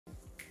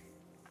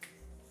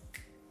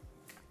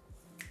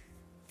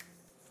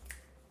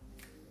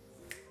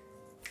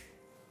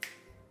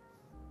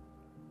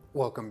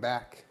Welcome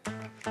back.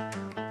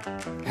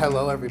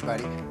 Hello,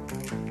 everybody.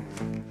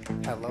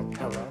 Hello,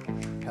 hello,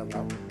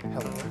 hello,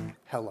 hello,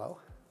 hello.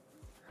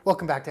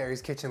 Welcome back to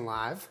Aries Kitchen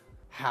Live.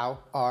 How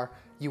are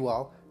you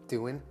all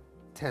doing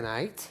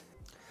tonight?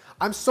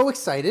 I'm so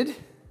excited.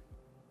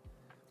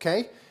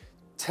 Okay,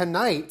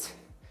 tonight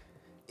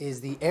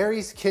is the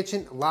Aries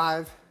Kitchen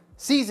Live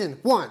Season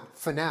 1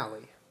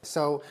 finale.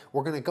 So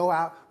we're gonna go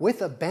out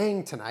with a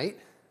bang tonight.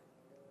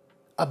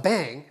 A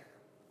bang.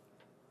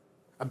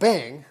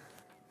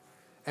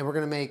 And we're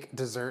gonna make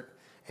dessert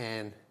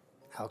and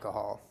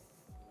alcohol.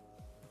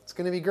 It's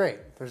gonna be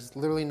great. There's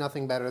literally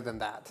nothing better than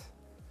that.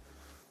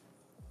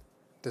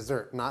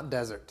 Dessert, not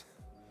desert.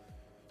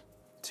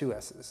 2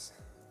 S's.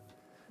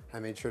 I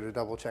made sure to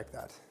double check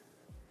that.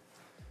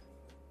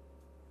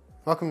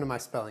 Welcome to my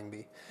spelling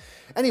bee.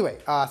 Anyway,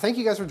 thank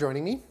you guys for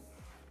joining me.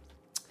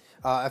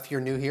 If you're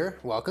new here,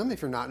 welcome.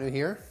 If you're not new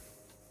here,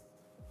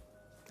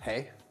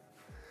 hey.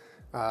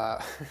 We're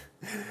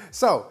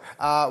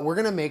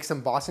gonna make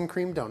some Boston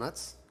cream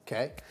donuts,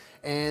 okay?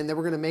 And then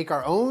we're gonna make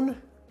our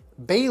own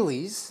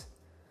Baileys,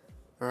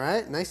 all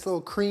right? Nice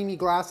little creamy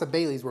glass of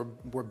Baileys.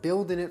 We're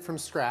building it from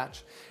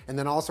scratch. And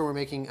then also we're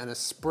making an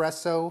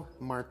espresso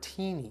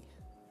martini.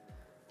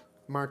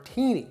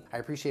 I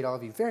appreciate all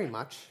of you very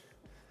much.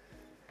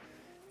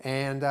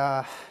 And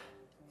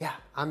yeah,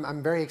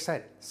 I'm very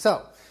excited.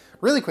 So,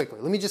 really quickly,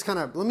 let me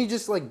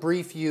just like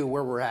brief you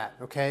where we're at,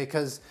 okay?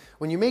 Because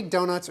when you make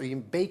donuts or you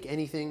bake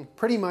anything,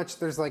 pretty much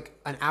there's like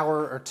an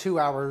hour or 2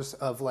 hours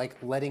of like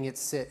letting it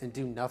sit and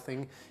do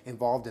nothing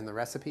involved in the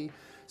recipe.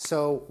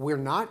 So we're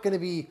not gonna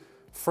be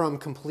from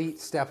complete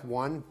step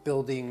 1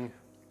 building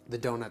the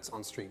donuts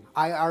on stream.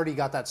 I already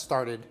got that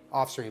started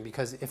off stream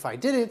because if I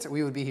didn't,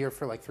 we would be here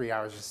for like 3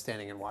 hours just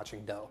standing and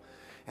watching dough.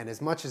 And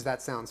as much as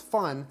that sounds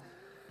fun,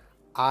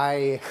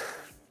 I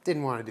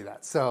didn't want to do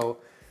that. So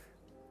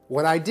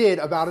what I did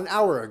about an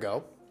hour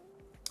ago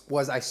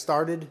was I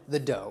started the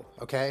dough,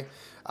 okay?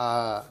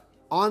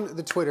 On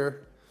the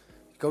Twitter,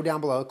 go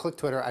down below, click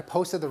Twitter. I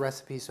posted the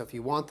recipes, so if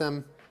you want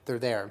them, they're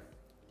there.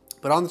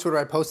 But on the Twitter,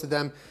 I posted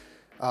them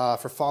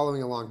for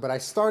following along. But I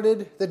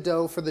started the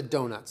dough for the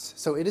donuts.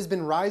 So it has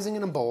been rising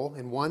in a bowl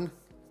in one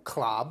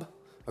clob,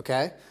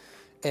 okay?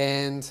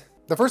 And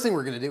the first thing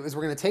we're gonna do is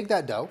we're gonna take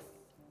that dough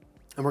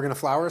and we're gonna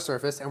flour a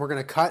surface and we're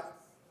gonna cut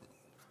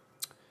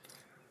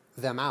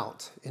them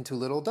out into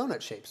little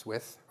donut shapes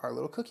with our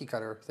little cookie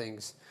cutter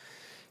things.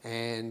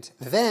 And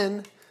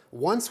then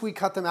once we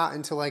cut them out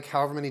into like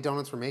however many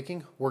donuts we're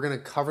making, we're gonna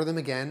cover them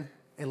again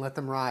and let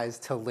them rise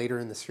till later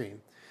in the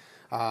stream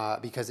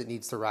because it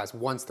needs to rise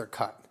once they're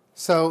cut.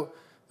 So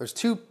there's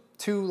two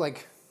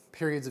like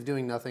periods of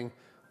doing nothing.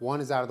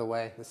 One is out of the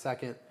way. The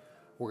second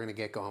we're gonna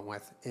get going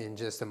with in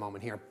just a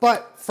moment here.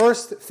 But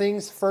first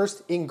things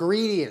first,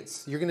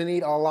 ingredients. You're gonna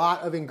need a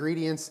lot of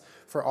ingredients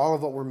for all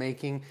of what we're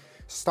making,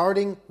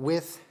 starting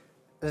with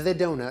the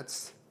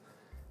donuts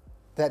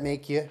that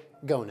make you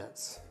go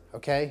nuts,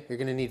 okay? You're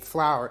gonna need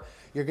flour,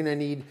 you're gonna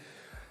need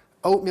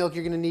oat milk,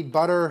 you're gonna need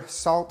butter,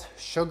 salt,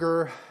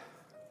 sugar,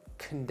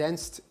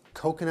 condensed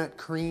coconut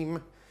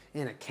cream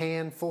in a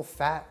can, full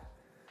fat,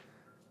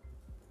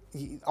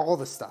 all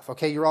the stuff,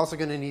 okay? You're also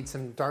gonna need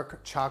some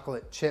dark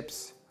chocolate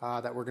chips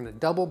that we're gonna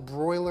double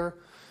broiler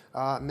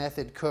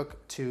method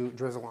cook to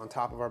drizzle on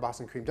top of our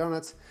Boston cream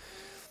donuts.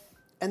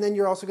 And then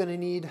you're also gonna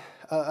need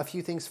a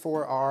few things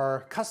for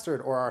our custard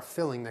or our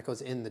filling that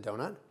goes in the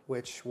donut,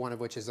 one of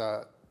which is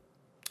a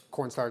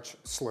cornstarch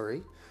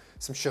slurry,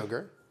 some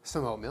sugar,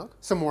 some oat milk,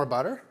 some more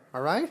butter, all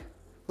right? A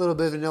little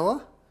bit of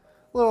vanilla,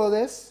 a little of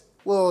this,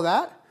 a little of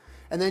that.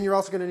 And then you're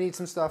also gonna need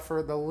some stuff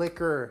for the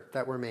liquor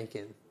that we're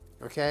making,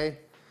 okay?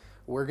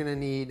 We're gonna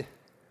need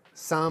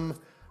some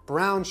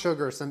brown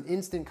sugar, some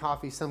instant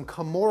coffee, some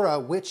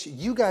Kamora, which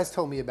you guys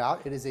told me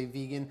about. It is a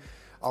vegan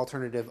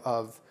alternative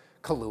of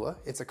Kahlua.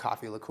 It's a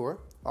coffee liqueur.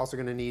 Also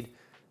gonna need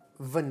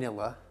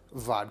vanilla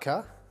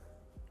vodka,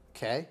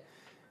 okay?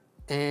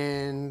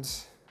 And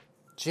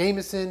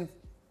Jameson,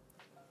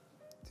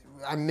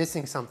 I'm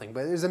missing something,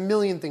 but there's a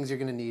million things you're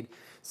gonna need.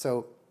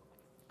 So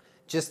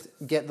just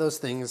get those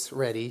things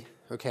ready,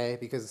 okay?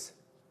 Because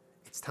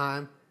it's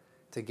time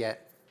to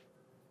get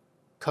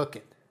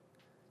cooking.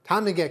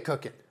 Time to get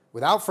cooking.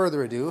 Without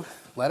further ado,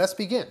 let us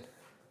begin.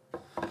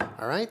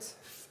 All right?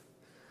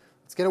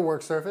 Let's get a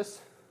work surface.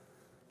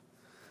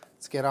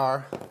 Let's get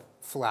our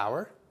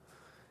flour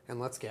and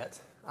let's get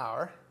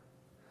our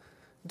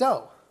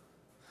dough.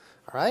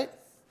 All right?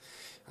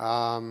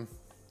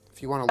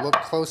 If you want to look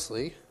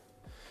closely,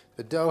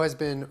 the dough has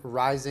been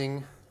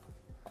rising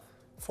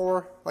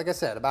for, like I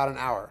said, about an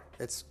hour.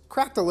 It's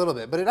cracked a little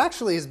bit, but it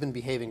actually has been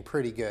behaving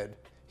pretty good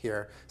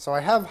here. So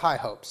I have high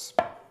hopes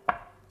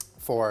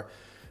for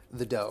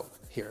the dough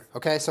here.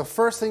 Okay, so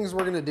first things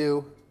we're gonna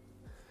do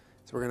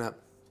is we're gonna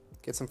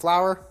get some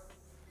flour,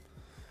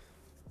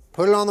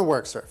 put it on the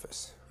work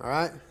surface, all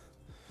right?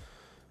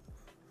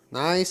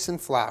 Nice and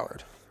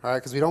floured, all right?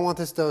 Because we don't want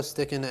this dough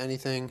sticking to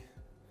anything.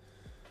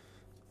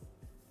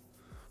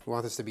 We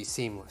want this to be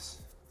seamless,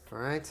 all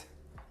right?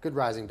 Good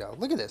rising dough.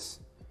 Look at this.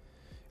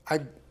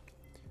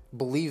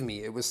 Believe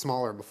me, it was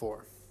smaller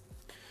before.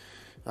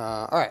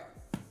 All right,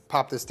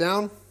 pop this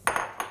down.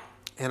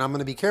 And I'm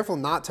gonna be careful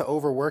not to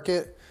overwork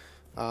it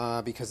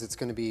because it's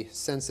gonna be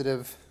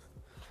sensitive,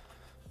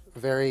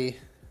 very,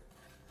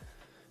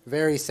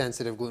 very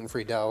sensitive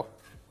gluten-free dough.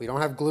 We don't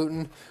have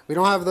gluten. We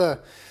don't have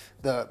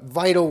the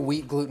vital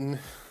wheat gluten,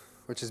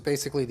 which is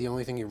basically the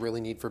only thing you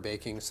really need for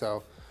baking.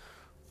 So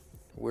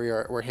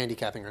we're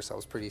handicapping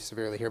ourselves pretty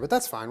severely here, but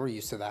that's fine. We're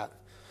used to that.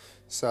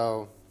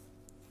 So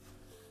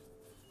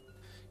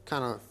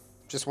kind of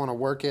just want to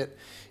work it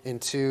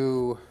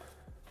into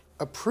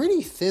a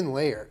pretty thin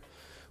layer.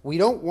 We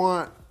don't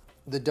want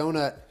the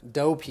donut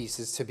dough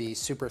pieces to be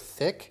super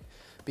thick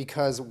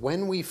because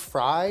when we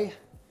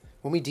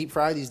deep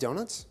fry these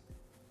donuts,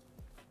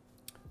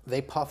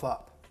 they puff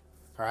up,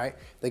 all right?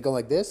 They go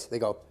like this, they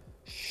go,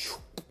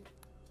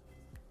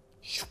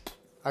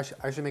 I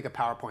should make a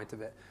PowerPoint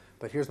of it,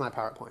 but here's my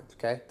PowerPoint,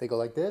 okay? They go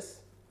like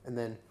this and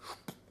then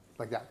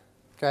like that,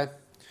 okay?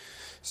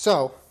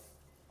 So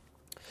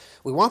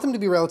we want them to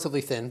be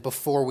relatively thin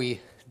before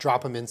we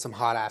drop them in some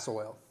hot ass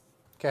oil,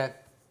 okay?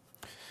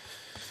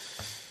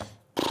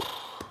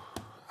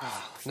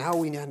 Now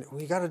we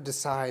gotta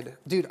decide,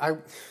 dude,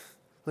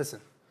 listen,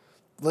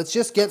 let's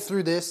just get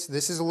through this.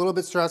 This is a little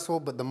bit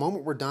stressful, but the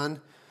moment we're done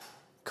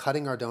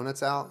cutting our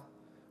donuts out,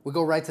 we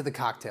go right to the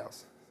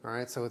cocktails, all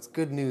right? So it's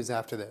good news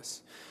after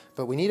this.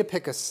 But we need to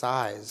pick a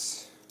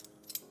size.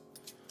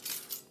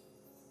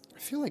 I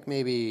feel like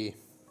maybe,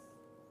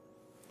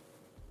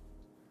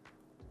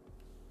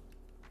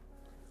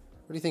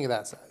 what do you think of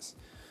that size?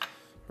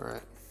 All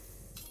right.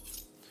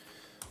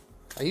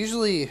 I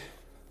usually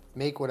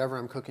make whatever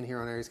I'm cooking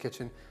here on Aries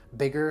Kitchen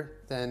bigger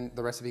than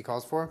the recipe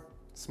calls for.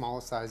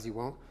 Smallest size you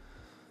won't.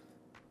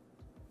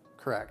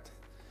 Correct.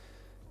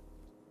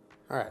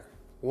 All right,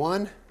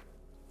 1,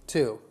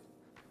 2,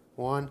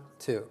 1,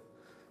 2,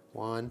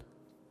 1,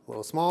 a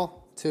little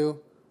small, 2,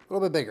 a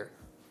little bit bigger.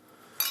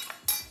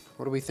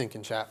 What are we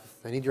thinking, chat?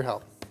 I need your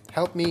help.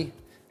 Help me,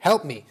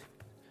 help me.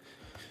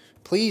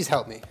 Please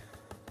help me.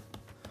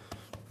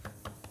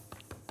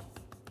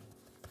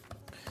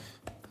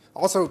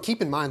 Also,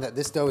 keep in mind that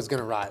this dough is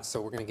gonna rise,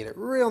 so we're gonna get it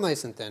real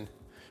nice and thin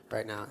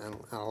right now and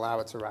allow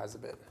it to rise a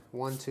bit.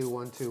 1, 2,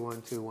 1, 2,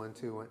 1, 2, 1,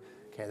 2, 1.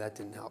 Okay, that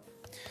didn't help.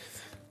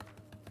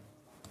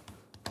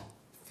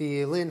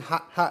 Feeling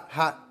hot, hot,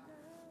 hot.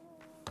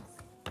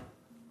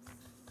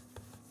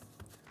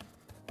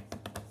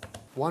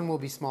 1 will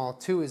be small,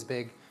 2 is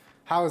big.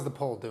 How is the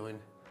poll doing?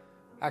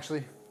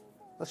 Actually,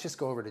 let's just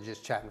go over to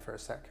just chatting for a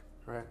sec,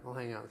 all right? I'll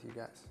hang out with you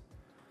guys.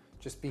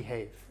 Just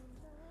behave.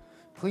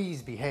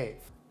 Please behave.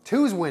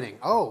 2's winning.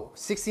 Oh,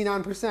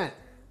 69%.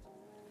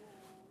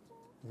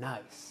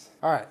 Nice.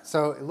 All right,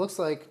 so it looks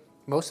like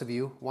most of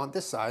you want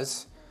this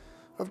size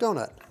of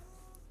donut.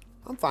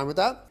 I'm fine with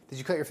that. Did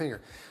you cut your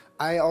finger?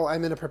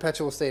 I'm in a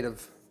perpetual state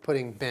of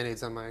putting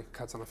Band-Aids on my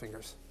cuts on my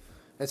fingers.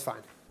 It's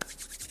fine.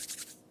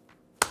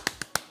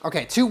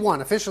 Okay,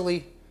 2-1.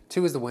 Officially,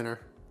 2 is the winner.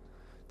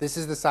 This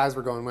is the size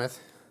we're going with.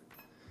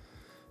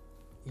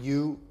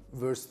 You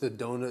versus the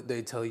donut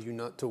they tell you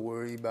not to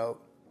worry about.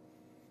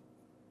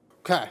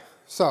 Okay,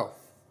 so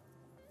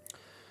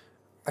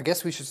I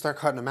guess we should start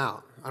cutting them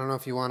out. I don't know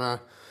if you want to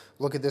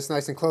look at this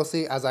nice and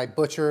closely as I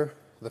butcher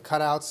the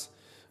cutouts.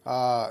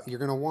 You're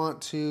going to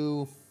want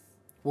to,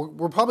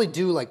 we'll probably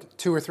do like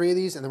 2 or 3 of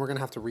these, and then we're going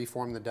to have to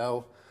reform the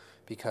dough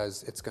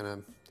because it's going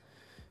to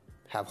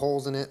have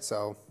holes in it.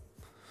 So,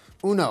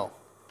 uno.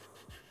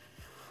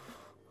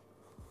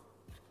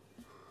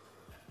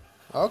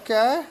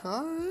 Okay,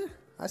 all right.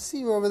 I see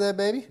you over there,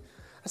 baby.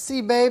 I see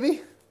you,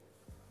 baby.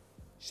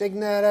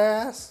 Shaking that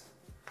ass.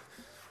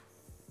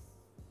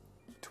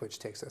 Twitch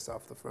takes us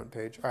off the front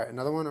page. All right,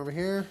 another one over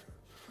here.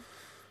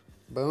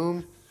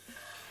 Boom.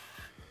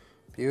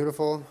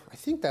 Beautiful. I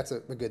think that's a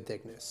good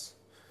thickness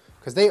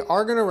because they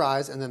are going to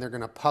rise and then they're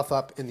going to puff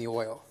up in the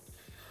oil.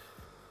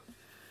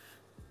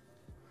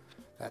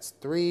 That's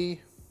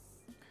 3.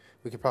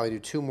 We could probably do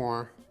 2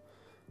 more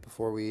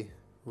before we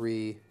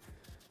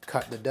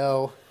re-cut the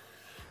dough.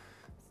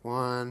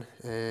 1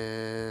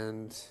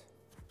 and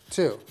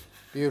 2.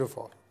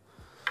 Beautiful.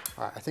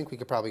 All right, I think we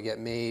could probably get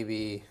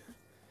maybe,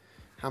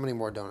 how many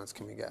more donuts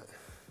can we get?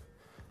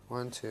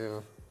 1,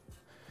 2,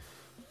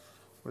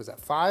 what is that,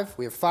 5?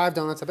 We have 5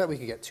 donuts. I bet we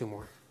could get 2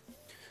 more.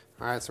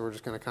 All right, so we're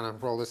just gonna kind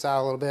of roll this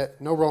out a little bit.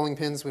 No rolling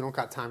pins, we don't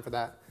got time for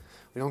that.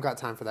 We don't got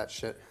time for that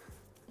shit.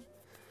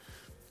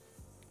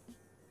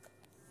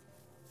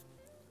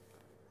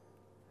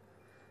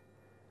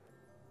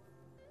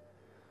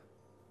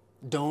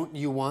 Don't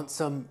you want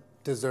some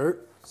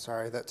dessert?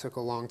 Sorry, that took a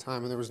long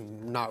time and there was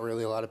not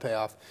really a lot of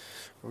payoff.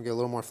 We'll get a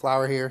little more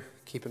flour here,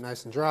 keep it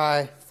nice and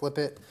dry, flip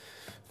it,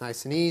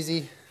 nice and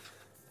easy.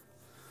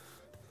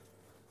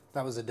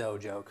 That was a dough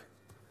joke,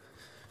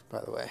 by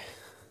the way.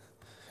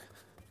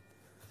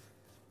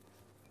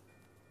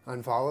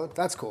 Unfollowed,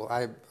 that's cool.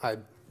 I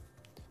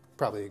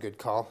probably a good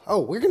call.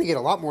 Oh, we're gonna get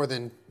a lot more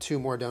than 2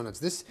 more donuts.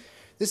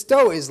 This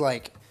dough is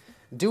like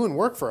doing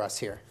work for us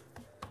here.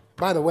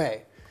 By the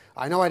way,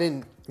 I know I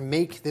didn't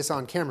make this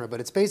on camera, but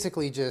it's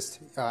basically just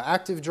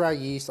active dry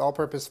yeast,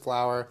 all-purpose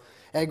flour,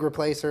 egg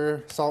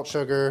replacer, salt,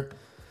 sugar,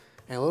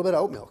 and a little bit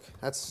of oat milk.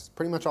 That's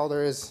pretty much all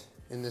there is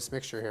in this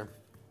mixture here.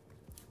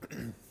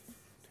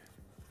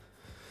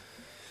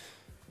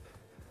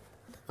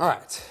 All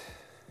right.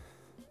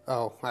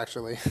 Oh,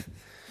 actually,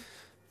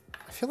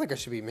 I feel like I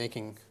should be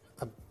making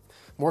a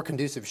more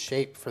conducive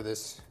shape for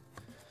this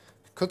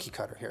cookie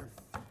cutter here.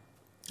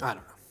 I don't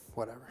know,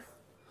 whatever.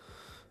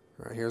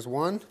 All right, here's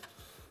one.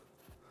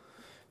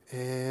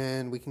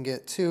 And we can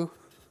get two.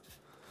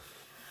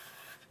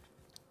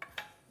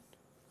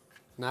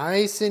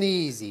 Nice and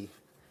easy.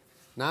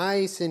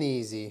 Nice and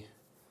easy.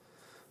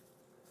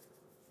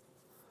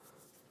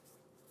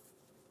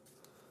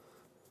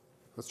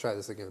 Let's try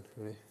this again.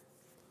 Ready?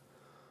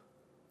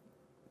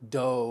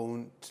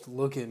 Don't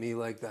look at me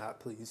like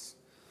that, please.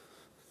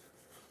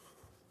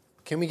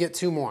 Can we get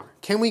two more?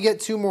 Can we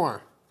get two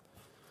more?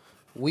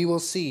 We will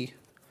see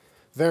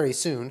very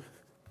soon.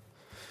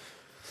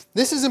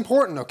 This is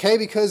important, okay?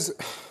 Because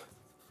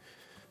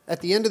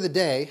at the end of the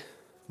day,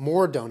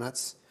 more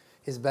donuts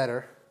is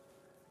better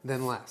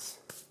than less.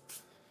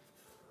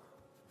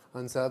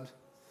 Unsubbed?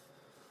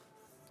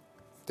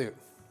 Dude,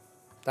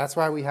 that's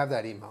why we have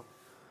that emote.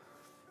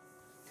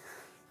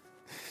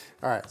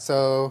 All right,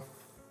 so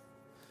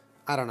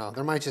I don't know.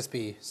 There might just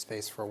be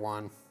space for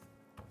one.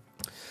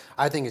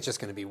 I think it's just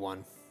going to be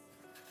one.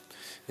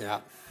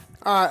 Yeah.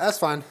 All right, that's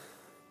fine.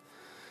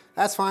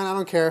 That's fine. I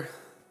don't care.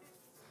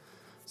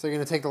 So you're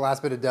going to take the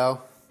last bit of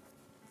dough.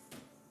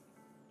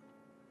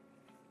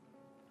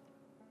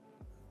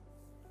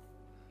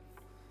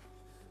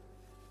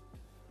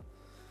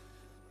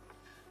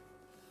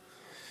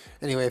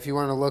 Anyway, if you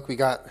want to look, we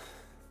got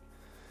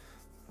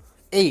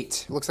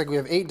 8. Looks like we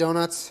have 8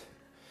 donuts.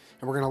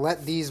 And we're going to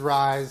let these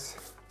rise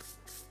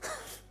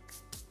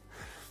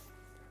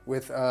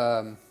with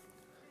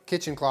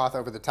kitchen cloth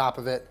over the top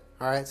of it.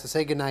 All right, so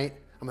say goodnight.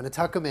 I'm going to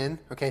tuck them in.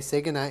 Okay,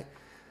 say goodnight.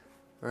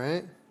 All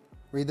right,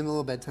 read them a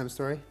little bedtime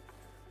story.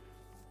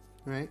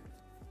 All right,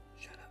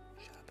 shut up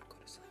and go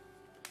to sleep.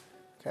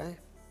 Okay,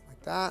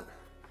 like that.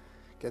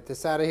 Get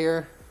this out of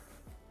here.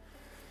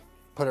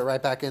 Put it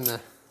right back in the,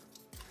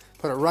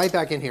 put it right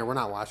back in here. We're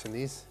not washing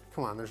these.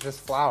 Come on, there's just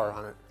flour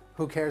on it.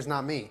 Who cares?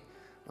 Not me.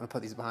 I'm going to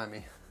put these behind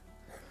me.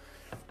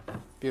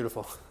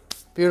 Beautiful,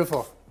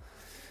 beautiful.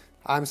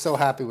 I'm so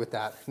happy with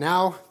that.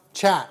 Now,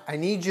 chat, I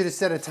need you to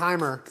set a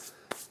timer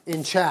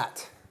in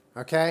chat,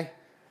 okay?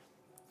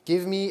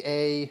 Give me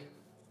a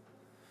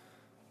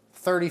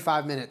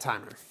 35-minute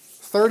timer.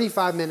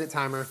 35-minute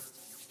timer.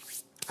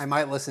 I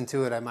might listen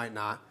to it, I might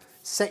not.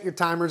 Set your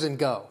timers and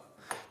go.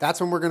 That's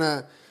when we're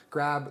gonna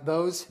grab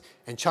those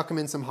and chuck them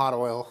in some hot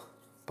oil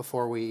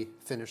before we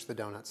finish the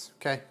donuts,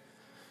 okay?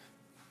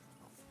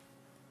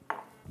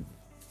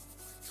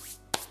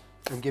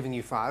 I'm giving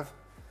you 5.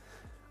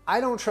 I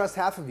don't trust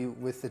half of you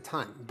with the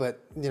time, but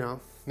you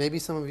know, maybe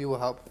some of you will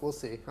help. We'll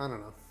see. I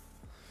don't know.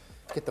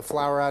 Get the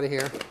flour out of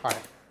here. All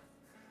right.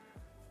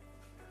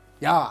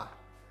 Yeah.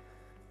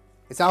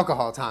 It's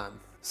alcohol time.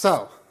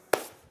 So,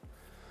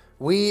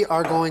 we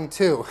are going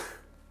to,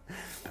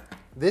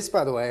 this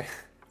by the way,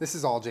 this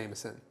is all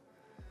Jameson.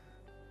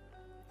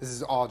 This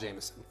is all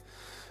Jameson.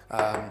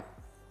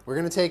 We're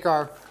gonna take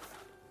our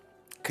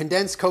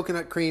condensed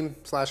coconut cream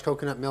 /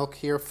 coconut milk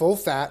here, full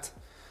fat,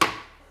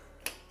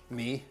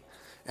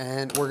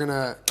 and we're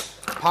gonna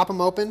pop them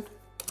open.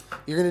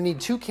 You're gonna need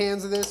 2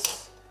 cans of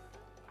this,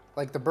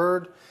 like the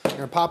bird. You're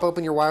gonna pop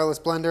open your wireless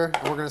blender,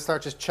 and we're gonna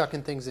start just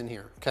chucking things in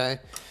here, okay?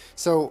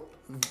 So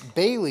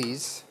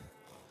Bailey's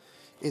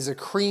is a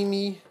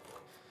creamy,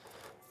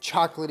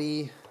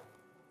 chocolatey,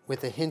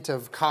 with a hint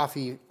of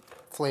coffee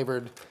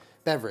flavored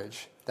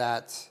beverage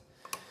that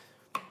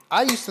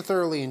I used to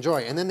thoroughly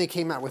enjoy. And then they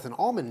came out with an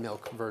almond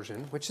milk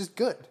version, which is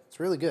good. It's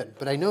really good.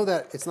 But I know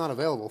that it's not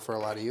available for a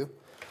lot of you.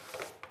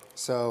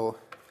 So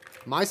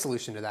my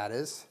solution to that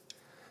is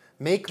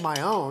make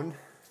my own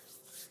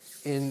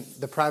in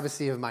the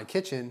privacy of my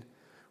kitchen,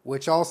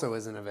 which also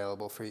isn't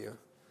available for you.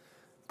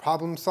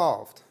 Problem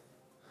solved.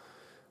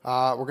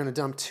 We're gonna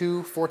dump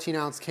 2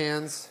 14-ounce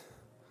cans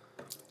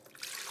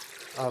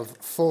of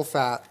full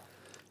fat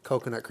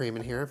coconut cream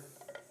in here,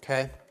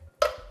 okay?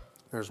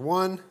 There's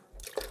 1,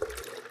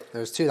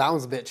 there's 2. That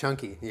one's a bit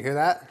chunky. You hear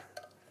that?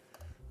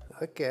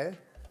 Okay.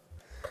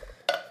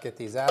 Get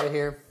these out of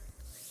here.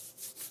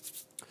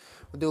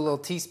 We'll do a little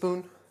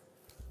teaspoon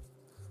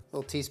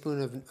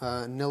of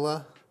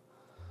vanilla.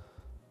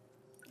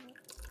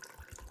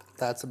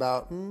 That's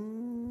about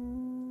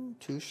 2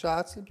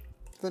 shots of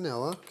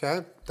vanilla.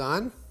 Okay,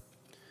 done.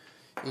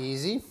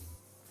 Easy.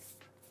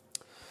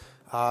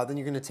 Then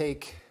you're gonna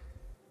take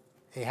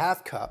a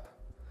 1/2 cup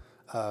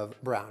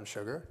of brown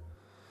sugar.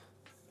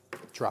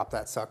 Drop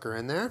that sucker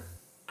in there.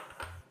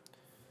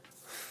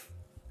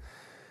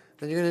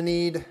 Then you're gonna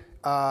need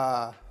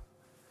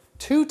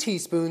 2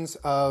 teaspoons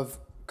of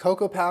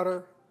cocoa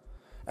powder,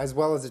 as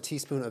well as a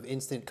teaspoon of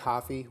instant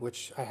coffee,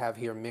 which I have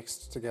here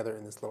mixed together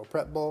in this little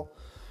prep bowl.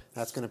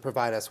 That's gonna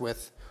provide us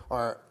with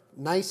our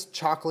nice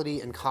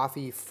chocolatey and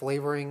coffee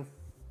flavoring.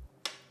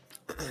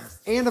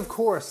 And of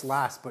course,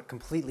 last but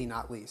completely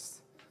not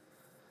least,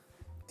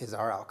 is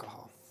our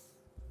alcohol,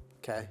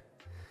 okay?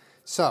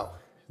 So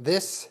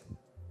this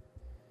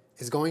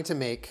is going to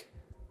make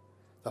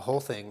the whole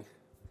thing,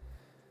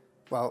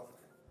 well,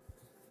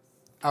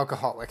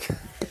 alcoholic.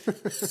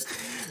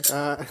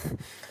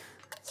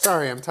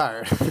 Sorry, I'm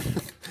tired.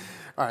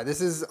 All right,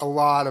 this is a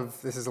lot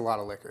of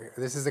liquor here.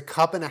 This is 1.5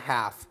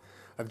 cups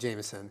of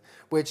Jameson,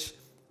 which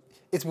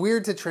it's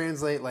weird to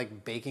translate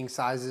like baking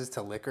sizes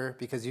to liquor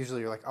because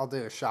usually you're like, I'll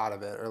do a shot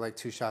of it or like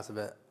 2 shots of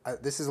it.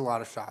 This is a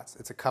lot of shots.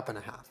 It's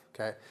 1.5 cups,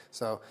 okay?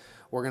 So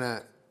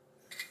we're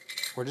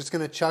just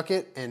gonna chuck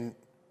it and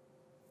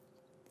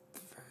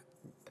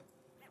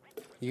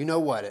you know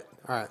what it.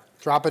 All right,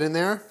 drop it in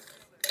there.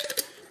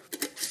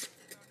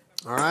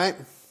 All right,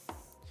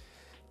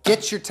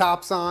 get your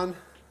tops on.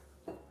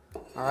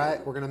 All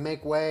right, we're gonna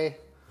make way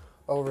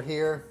over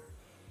here,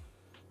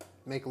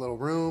 make a little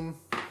room.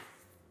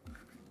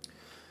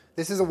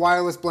 This is a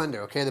wireless blender,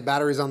 okay? The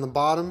battery's on the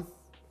bottom.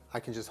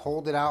 I can just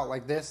hold it out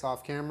like this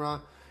off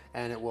camera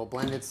and it will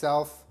blend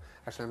itself.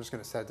 Actually, I'm just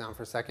gonna set it down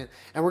for a second.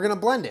 And we're gonna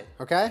blend it,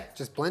 okay?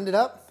 Just blend it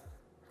up,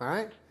 all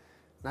right?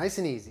 Nice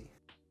and easy.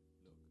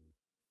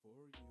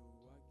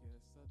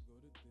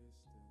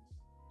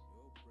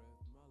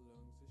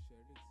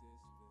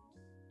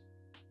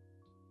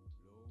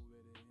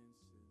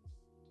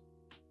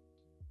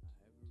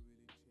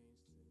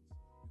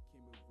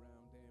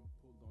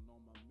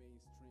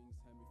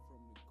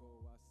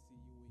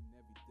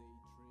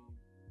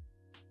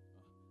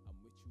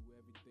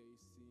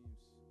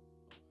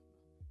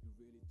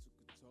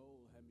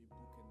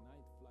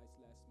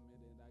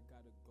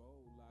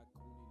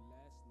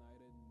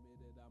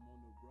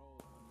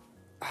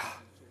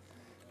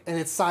 And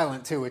it's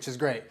silent too, which is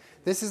great.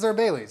 This is our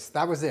Baileys.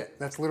 That was it.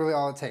 That's literally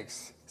all it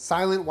takes.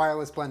 Silent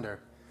wireless blender.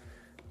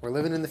 We're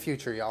living in the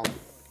future, y'all.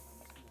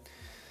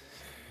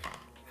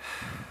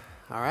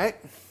 All right.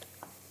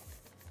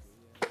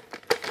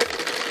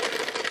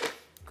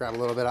 Grab a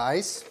little bit of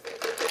ice.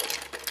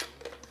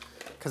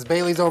 Because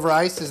Baileys over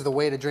ice is the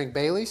way to drink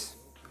Baileys.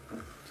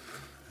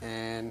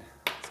 And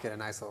let's get a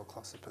nice little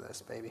close-up of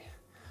this, baby.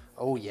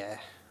 Oh, yeah.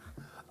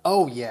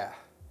 Oh, yeah.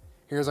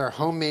 Here's our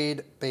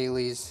homemade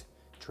Baileys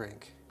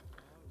drink.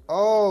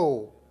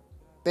 Oh,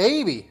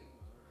 baby.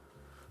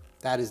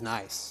 That is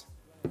nice.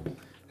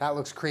 That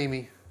looks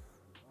creamy.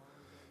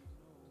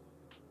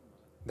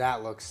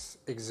 That looks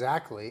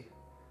exactly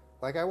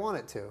like I want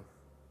it to.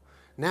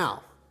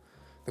 Now,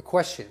 the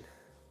question,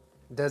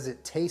 does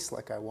it taste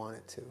like I want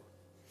it to?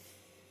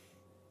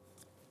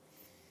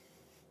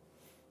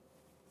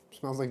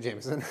 Smells like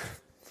Jameson.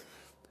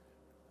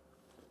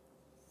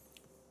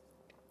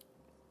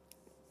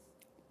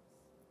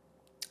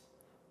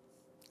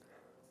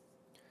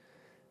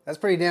 That's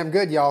pretty damn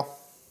good, y'all.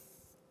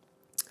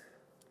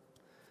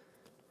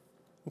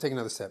 I'll take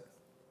another sip.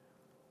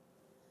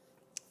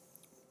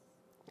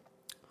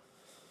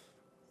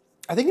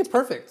 I think it's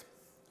perfect.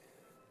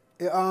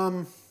 It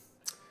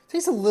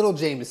tastes a little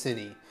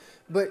Jameson-y,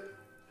 but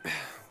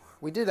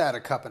we did add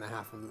 1.5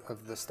 cups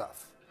of the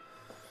stuff.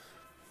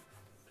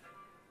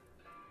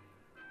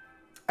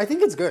 I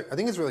think it's good. I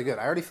think it's really good.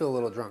 I already feel a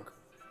little drunk.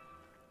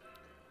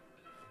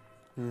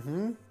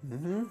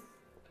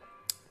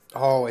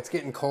 Oh, it's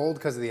getting cold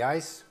because of the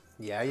ice?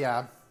 Yeah,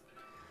 yeah.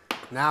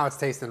 Now it's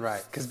tasting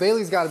right. Because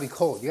Bailey's got to be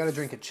cold. You got to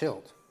drink it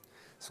chilled.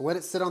 So let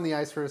it sit on the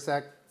ice for a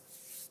sec.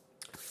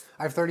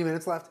 I have 30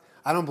 minutes left.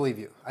 I don't believe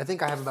you. I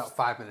think I have about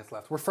 5 minutes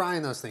left. We're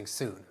frying those things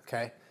soon,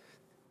 okay?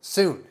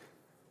 Soon.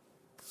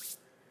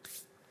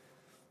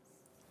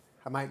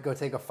 I might go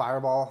take a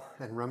Fireball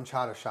and rum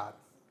chata shot.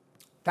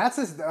 That's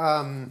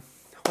a,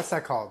 what's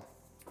that called?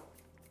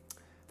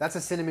 That's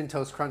a Cinnamon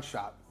Toast Crunch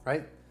shot,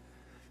 right?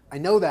 I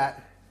know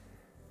that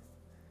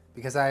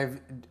because I've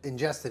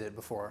ingested it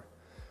before.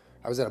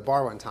 I was at a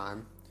bar one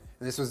time,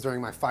 and this was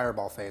during my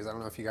Fireball phase. I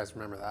don't know if you guys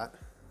remember that.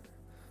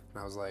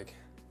 And I was like,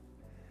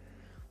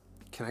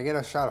 can I get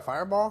a shot of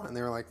Fireball? And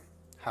they were like,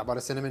 how about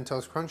a Cinnamon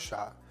Toast Crunch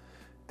shot?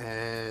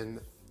 And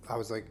I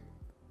was like,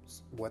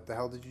 what the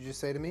hell did you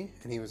just say to me?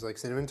 And he was like,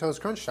 Cinnamon Toast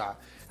Crunch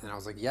shot. And I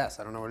was like, yes,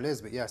 I don't know what it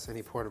is, but yes. And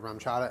he poured a rum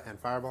chata and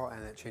Fireball,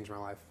 and it changed my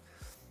life.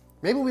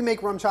 Maybe we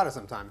make rum chata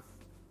sometime.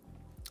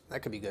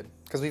 That could be good,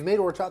 because we've made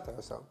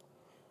horchata, so.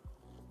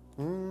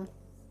 You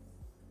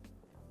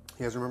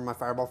guys remember my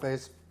Fireball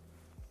phase?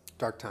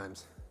 Dark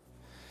times.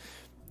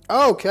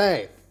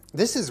 Okay,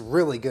 this is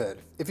really good.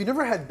 If you've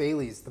never had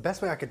Bailey's, the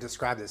best way I could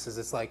describe this is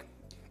it's like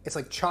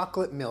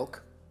chocolate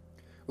milk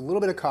with a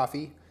little bit of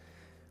coffee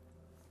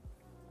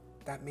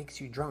that makes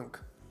you drunk.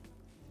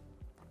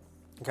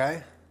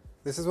 Okay,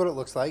 this is what it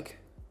looks like.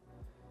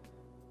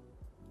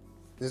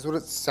 This is what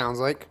it sounds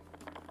like.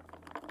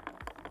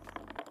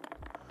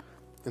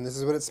 And this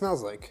is what it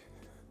smells like.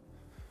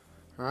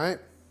 All right.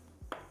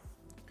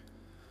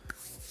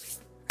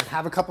 And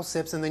have a couple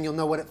sips and then you'll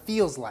know what it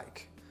feels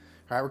like.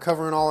 All right, we're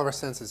covering all of our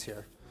senses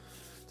here.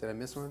 Did I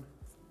miss one?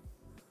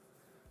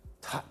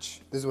 Touch.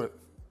 This is what it,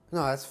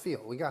 no, that's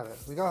feel. We got it.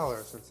 We got all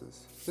our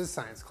senses. This is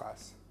science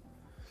class.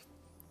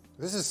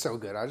 This is so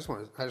good. I just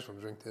want to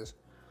drink this.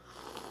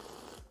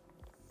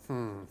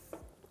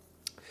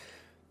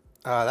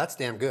 That's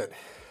damn good.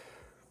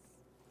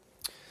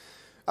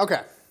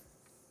 Okay.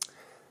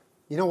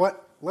 You know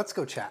what? let's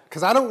go chat,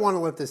 because I don't want to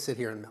let this sit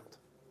here and melt.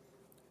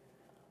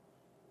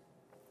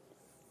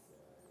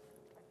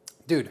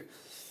 Dude,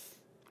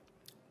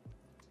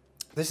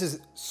 this is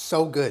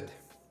so good.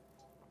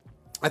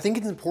 I think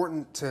it's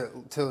important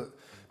to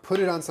put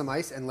it on some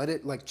ice and let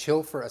it like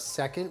chill for a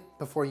second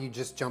before you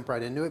just jump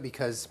right into it,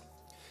 because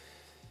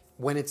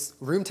when it's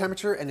room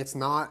temperature and it's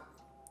not,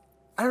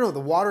 I don't know, the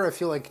water I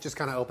feel like just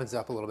kind of opens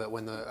up a little bit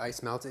when the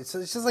ice melts. It's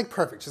just like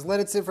perfect. Just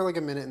let it sit for like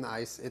a minute in the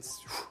ice.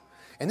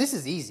 And this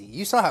is easy.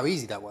 You saw how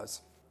easy that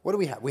was. What do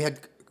we have? We had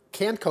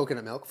canned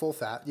coconut milk, full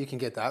fat. You can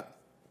get that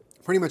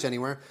pretty much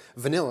anywhere.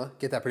 Vanilla,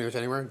 get that pretty much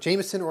anywhere.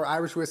 Jameson or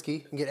Irish whiskey,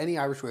 you can get any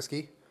Irish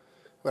whiskey.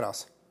 What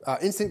else?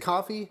 Instant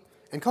coffee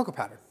and cocoa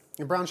powder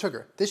and brown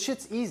sugar. This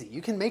shit's easy.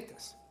 You can make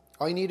this.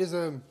 All you need is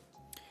a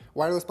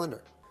wireless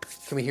blender.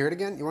 Can we hear it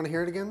again? You want to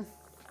hear it again?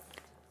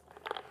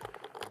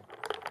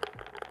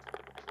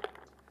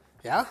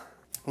 Yeah?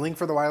 Link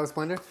for the wireless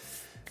blender?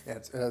 Yeah,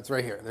 it's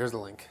right here. There's the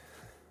link.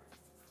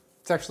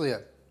 It's actually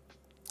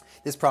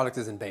this product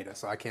is in beta,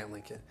 so I can't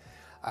link it.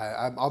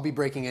 I'll be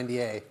breaking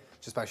NDA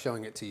just by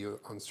showing it to you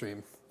on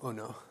stream. Oh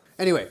no.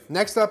 Anyway,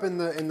 next up in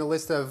the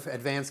list of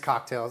advanced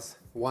cocktails,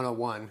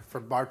 101 for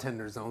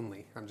bartenders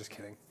only. I'm just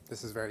kidding.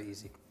 This is very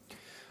easy.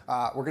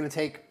 We're gonna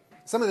take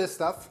some of this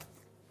stuff,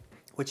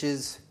 which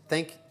is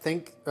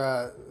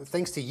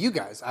thanks to you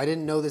guys. I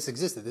didn't know this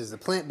existed. This is a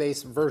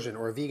plant-based version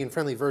or a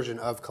vegan-friendly version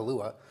of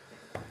Kahlua,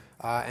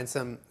 and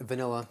some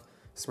vanilla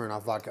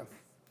Smirnoff vodka,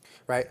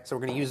 right? So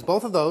we're gonna use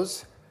both of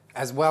those,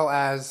 as well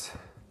as,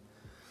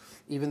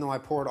 even though I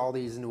poured all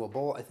these into a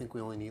bowl, I think we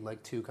only need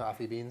like 2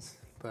 coffee beans,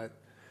 but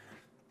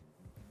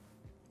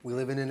we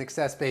live in an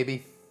excess,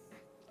 baby.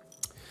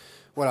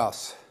 What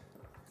else?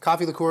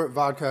 Coffee liqueur,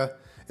 vodka,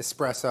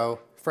 espresso,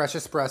 fresh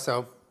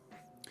espresso,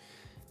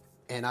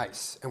 and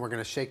ice. And we're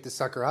gonna shake this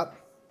sucker up,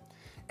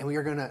 and we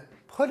are gonna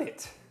put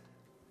it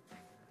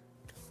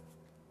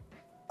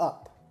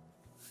up.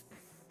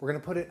 We're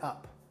gonna put it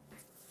up.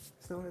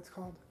 Isn't that what it's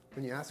called?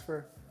 When you ask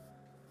for,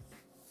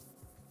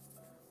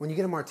 when you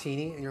get a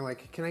martini and you're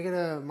like, can I get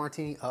a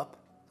martini up?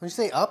 When you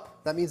say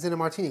up, that means in a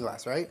martini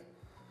glass, right?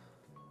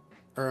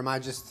 Or am I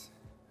just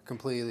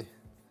completely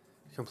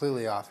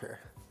off here?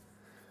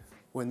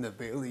 When the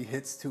Bailey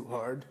hits too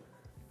hard.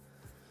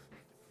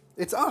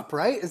 It's up,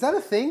 right? Is that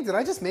a thing? Did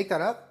I just make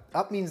that up?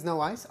 Up means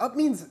no ice. Up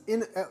means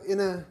in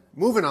a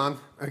moving on,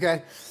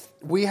 okay?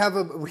 We have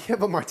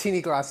a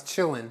martini glass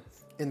chilling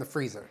in the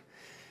freezer.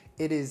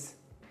 It is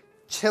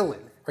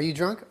chilling. Are you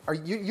drunk?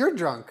 You're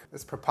drunk.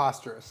 It's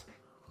preposterous.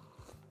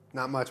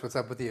 Not much. What's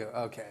up with you?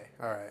 Okay.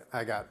 All right.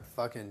 I got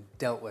fucking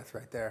dealt with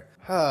right there.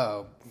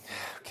 Oh,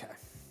 okay.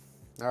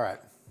 All right.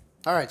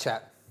 All right,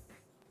 chat.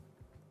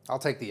 I'll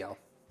take the L.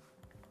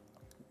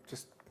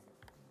 Just,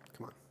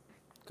 come on.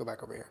 Go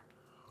back over here.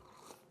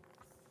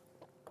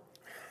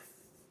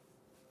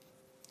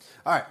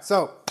 All right.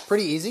 So,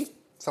 pretty easy.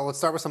 So, let's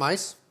start with some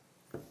ice.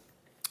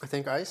 I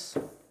think ice.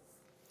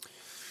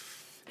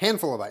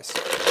 Handful of ice.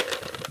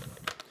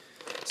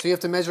 So, you have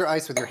to measure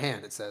ice with your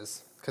hand, it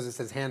says. Because it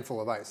says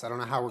handful of ice. I don't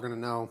know how we're going to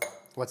know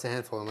what's a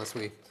handful unless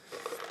we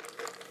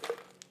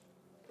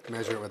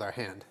measure it with our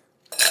hand.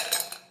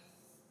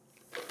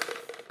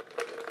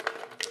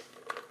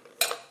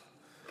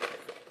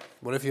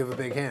 What if you have a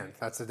big hand?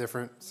 That's a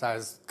different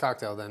size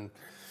cocktail than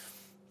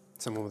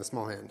someone with a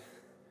small hand.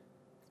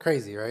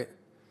 Crazy, right?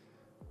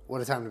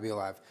 What a time to be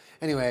alive.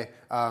 Anyway,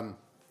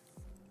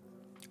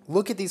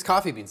 look at these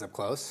coffee beans up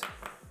close.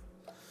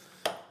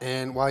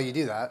 And while you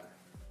do that,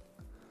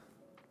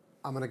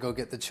 I'm gonna go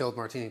get the chilled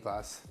martini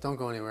glass. Don't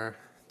go anywhere.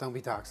 Don't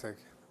be toxic.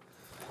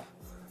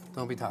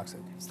 Don't be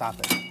toxic. Stop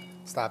it.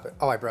 Stop it.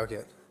 Oh, I broke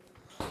it.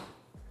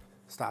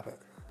 Stop it.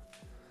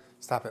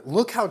 Stop it.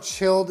 Look how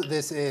chilled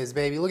this is,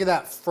 baby. Look at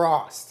that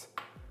frost.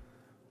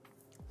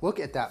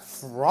 Look at that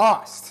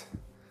frost.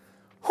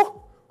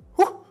 Whew.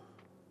 Whew.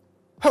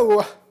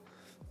 Oh.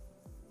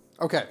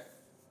 Okay.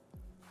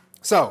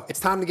 So,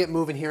 it's time to get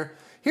moving here.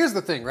 Here's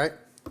the thing, right?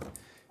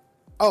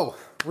 Oh,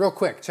 real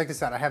quick, check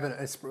this out. I have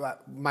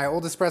my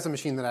old espresso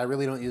machine that I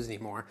really don't use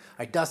anymore.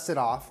 I dust it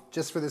off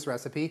just for this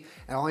recipe,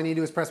 and all I need to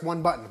do is press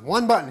one button.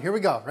 One button, here we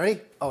go, ready?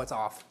 Oh, it's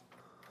off.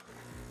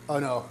 Oh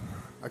no.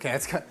 Okay,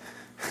 it's got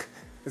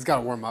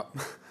to warm up.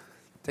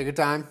 Take your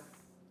time.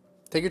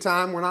 Take your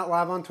time, we're not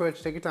live on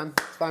Twitch. Take your time,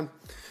 it's fine.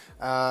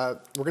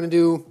 We're gonna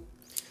do,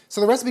 so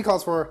the recipe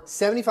calls for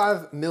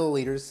 75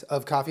 milliliters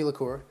of coffee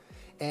liqueur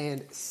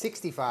and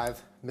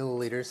 65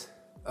 milliliters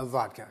of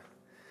vodka.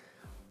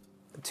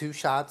 2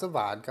 shots of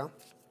vodka,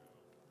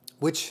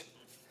 which,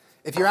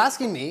 if you're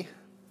asking me,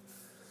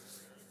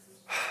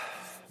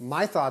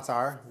 my thoughts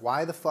are,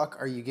 why the fuck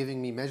are you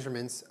giving me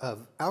measurements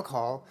of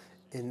alcohol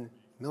in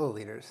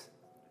milliliters?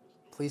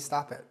 Please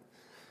stop it.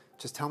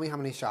 Just tell me how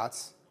many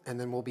shots, and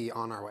then we'll be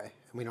on our way,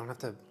 and we don't have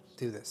to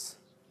do this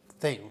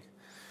thing.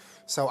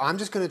 So I'm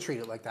just gonna treat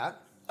it like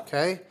that,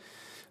 okay?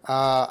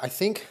 I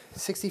think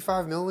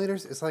 65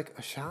 milliliters is like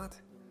a shot,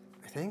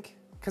 I think,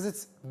 because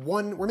it's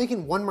we're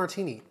making 1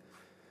 martini.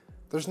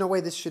 There's no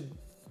way this should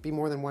be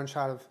more than 1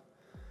 shot of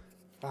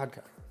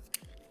vodka.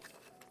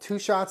 2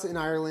 shots in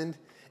Ireland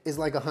is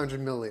like 100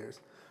 milliliters.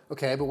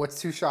 Okay, but what's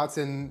 2 shots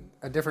in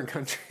a different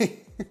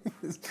country?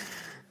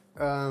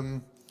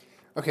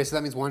 Okay, so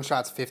that means 1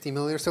 shot's 50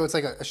 milliliters. So it's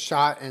like a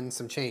shot and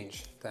some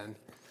change then.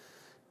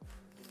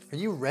 Are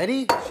you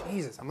ready?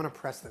 Jesus, I'm gonna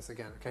press this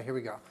again. Okay, here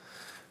we go.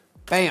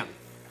 Bam.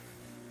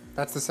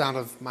 That's the sound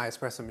of my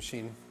espresso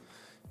machine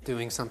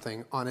doing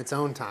something on its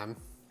own time.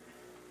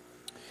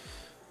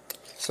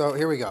 So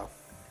here we go.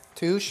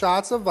 2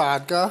 shots of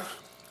vodka.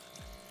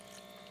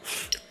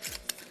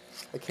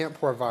 I can't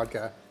pour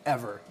vodka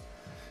ever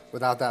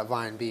without that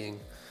vine being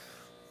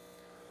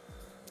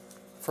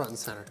front and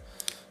center.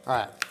 All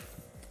right,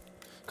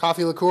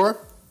 coffee liqueur.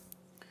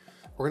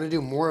 We're gonna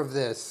do more of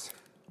this.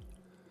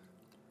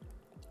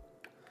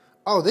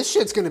 Oh, this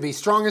shit's gonna be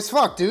strong as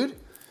fuck, dude.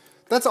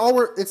 That's all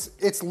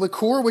it's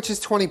liqueur, which is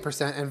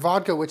 20%, and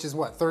vodka, which is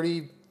what,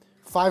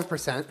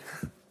 35%.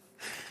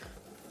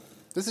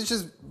 This is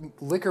just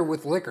liquor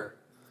with liquor.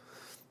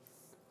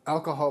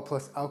 Alcohol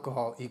plus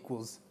alcohol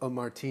equals a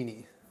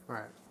martini. All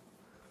right,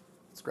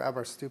 let's grab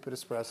our stupid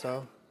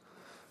espresso.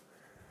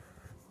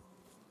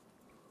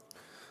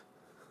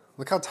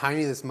 Look how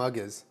tiny this mug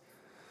is.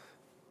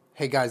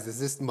 Hey guys, does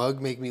this mug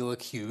make me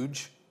look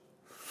huge?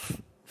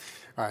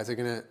 All right, so we're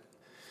gonna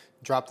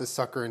drop this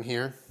sucker in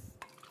here.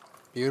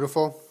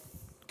 Beautiful,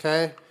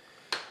 okay.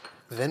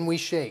 Then we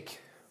shake.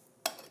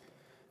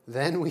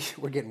 Then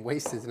we're getting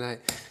wasted tonight.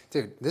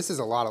 Dude, this is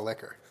a lot of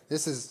liquor.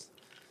 Let's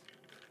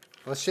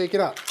shake it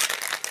up.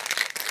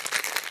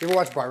 You ever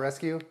watch Bar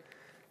Rescue?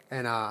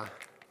 And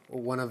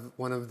one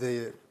of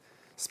the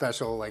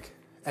special like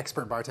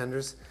expert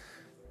bartenders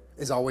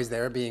is always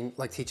there being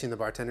like teaching the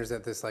bartenders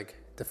at this like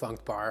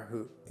defunct bar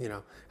who, you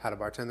know, how to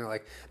bartend. They're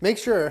like, make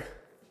sure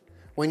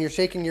when you're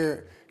shaking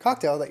your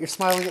cocktail that you're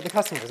smiling at the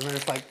customers. And then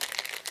it's like,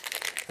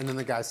 and then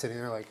the guy's sitting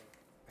there like,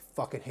 I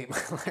fucking hate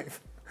my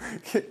life.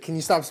 Can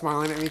you stop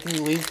smiling at me? Can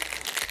you leave?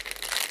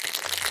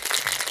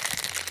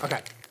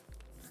 Okay.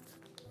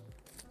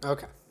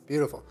 Okay,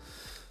 beautiful.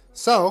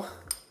 So,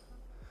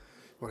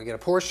 want to get a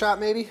pour shot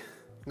maybe?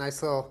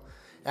 Nice little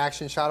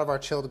action shot of our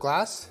chilled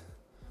glass.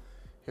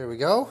 Here we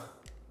go.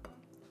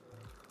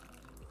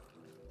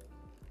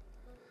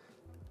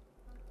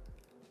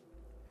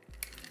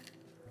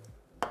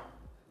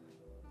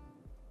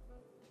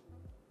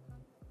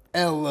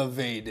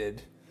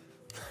 Elevated.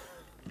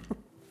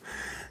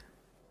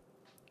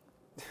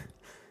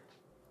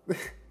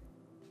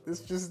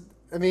 This just,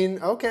 I mean,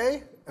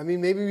 okay. I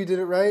mean, maybe we did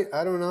it right.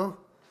 I don't know.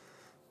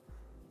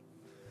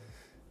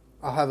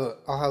 I'll have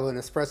an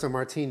espresso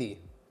martini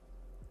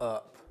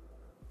up.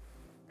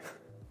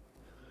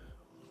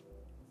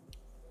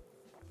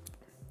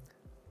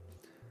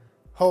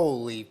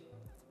 Holy,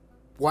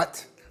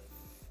 what?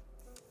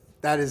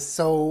 That is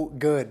so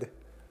good.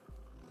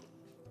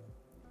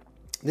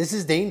 This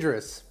is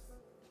dangerous.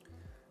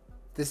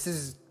 This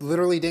is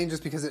literally dangerous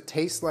because it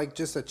tastes like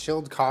just a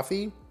chilled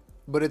coffee,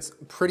 but it's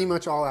pretty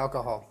much all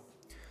alcohol.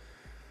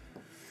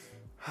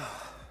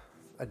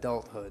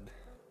 Adulthood.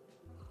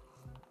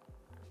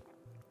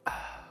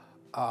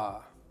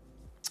 All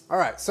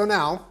right, so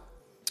now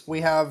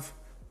we have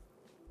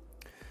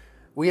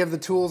the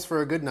tools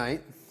for a good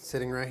night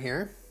sitting right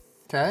here,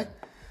 okay?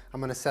 I'm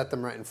gonna set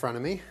them right in front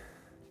of me.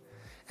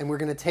 And we're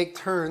gonna take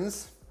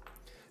turns,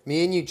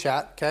 me and you,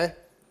 chat, okay?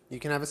 You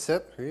can have a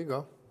sip, here you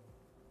go.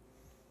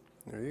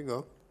 There you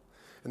go.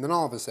 And then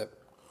I'll have a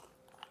sip.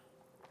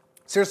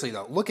 Seriously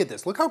though, look at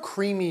this. Look how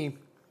creamy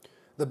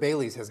the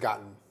Baileys has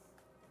gotten.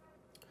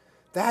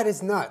 That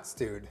is nuts,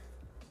 dude.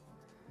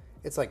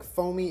 It's like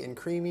foamy and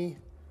creamy.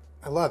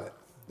 I love it.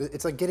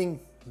 It's like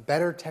getting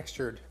better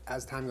textured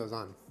as time goes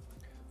on.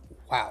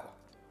 Wow.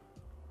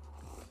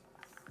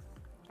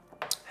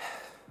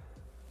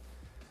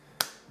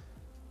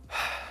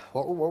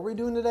 What were we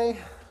doing today?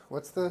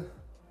 What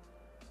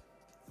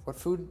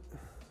food?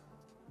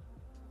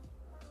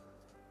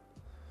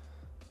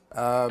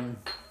 I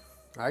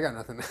got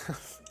nothing.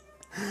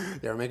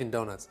 Yeah, we're making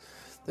donuts.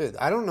 Dude,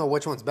 I don't know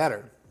which one's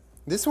better.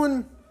 This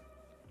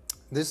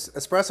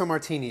espresso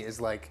martini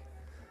is like,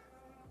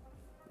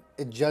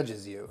 it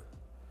judges you.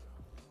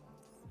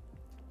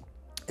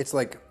 It's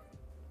like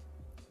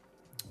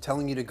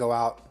telling you to go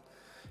out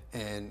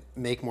and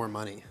make more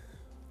money.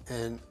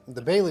 And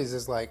the Baileys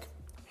is like,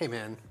 hey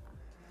man,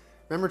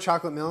 remember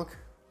chocolate milk?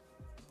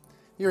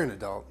 You're an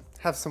adult,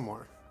 have some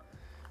more.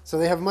 So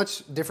they have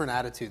much different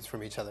attitudes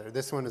from each other.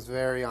 This one is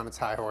very on its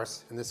high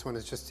horse, and this one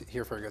is just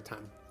here for a good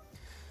time.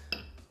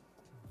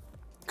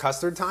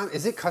 Custard time?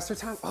 Is it custard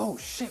time? Oh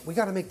shit, we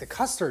gotta make the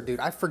custard, dude.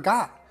 I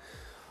forgot.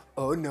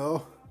 Oh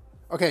no.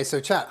 Okay, so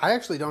chat, I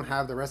actually don't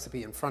have the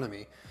recipe in front of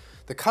me.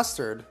 The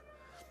custard,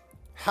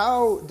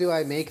 how do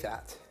I make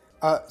that?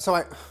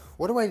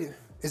 What do I do?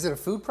 Is it a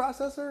food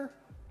processor?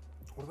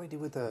 What do I do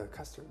with the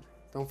custard?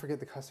 Don't forget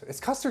the custard. It's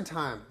custard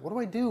time. What do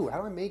I do?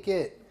 How do I make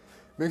it?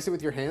 Mix it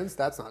with your hands?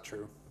 That's not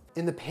true.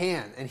 In the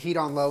pan and heat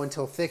on low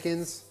until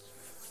thickens.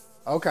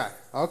 Okay,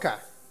 okay.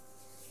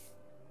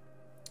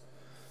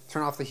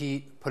 Turn off the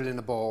heat, put it in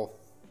a bowl.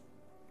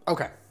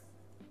 Okay.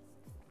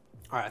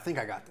 All right, I think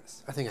I got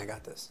this. I think I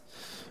got this.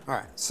 All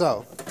right,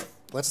 so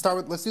let's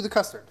do the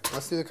custard.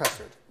 Let's do the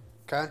custard,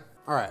 okay?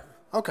 All right,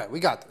 okay, we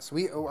got this.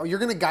 You're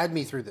gonna guide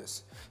me through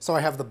this. So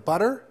I have the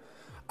butter,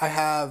 I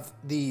have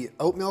the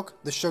oat milk,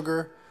 the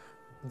sugar,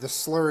 the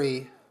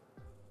slurry,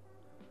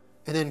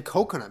 and then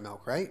coconut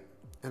milk, right?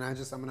 And I'm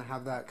gonna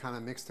have that kind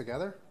of mixed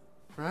together,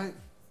 right?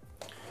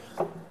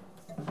 I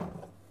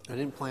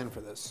didn't plan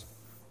for this,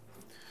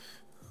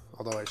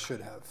 although I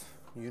should have,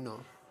 you know.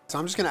 So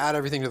I'm just gonna add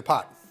everything to the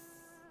pot,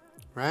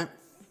 right?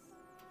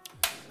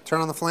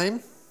 Turn on the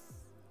flame.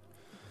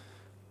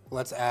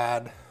 Let's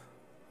add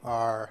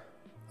our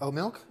oat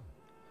milk.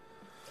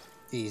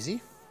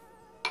 Easy.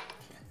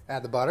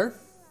 Add the butter.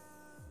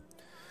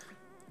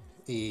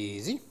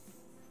 Easy.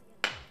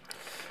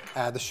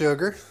 Add the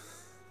sugar.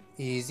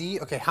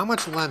 Easy. Okay, how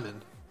much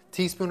lemon?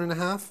 Teaspoon and a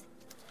half?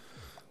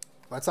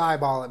 Let's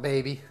eyeball it,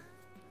 baby.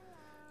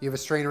 You have a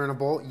strainer in a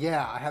bowl?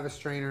 Yeah, I have a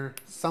strainer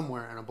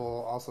somewhere in a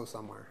bowl, also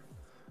somewhere.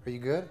 Are you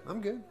good? I'm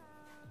good.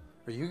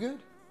 Are you good?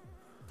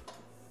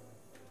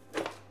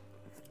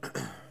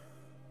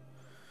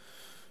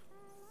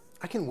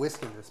 I can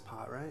whisk in this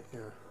pot, right? Yeah,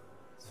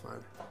 it's fine.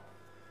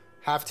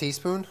 Half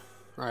teaspoon?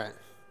 All right.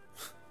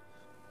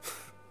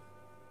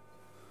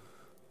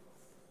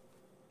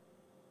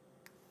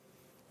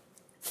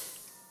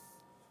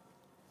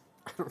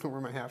 I don't know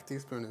where my half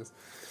teaspoon is.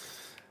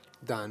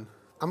 Done.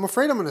 I'm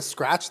afraid I'm gonna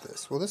scratch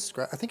this. Will this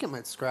scratch? I think it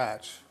might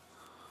scratch.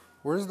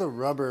 Where's the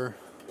rubber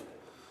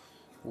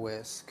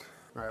whisk?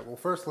 All right, well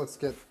first let's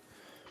get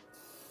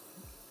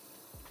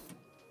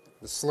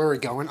the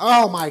slurry going.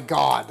 Oh my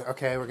God.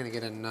 Okay, we're gonna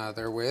get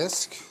another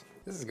whisk.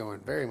 This is going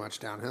very much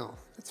downhill.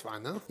 It's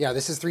fine though. Yeah,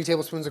 this is 3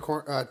 tablespoons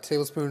of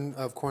tablespoon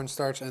of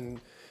cornstarch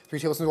and 3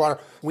 tablespoons of water.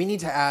 We need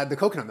to add the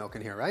coconut milk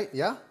in here, right?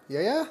 Yeah?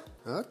 Yeah?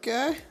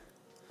 Okay.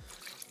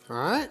 All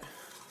right.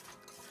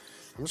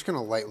 I'm just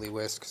gonna lightly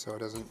whisk so it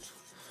doesn't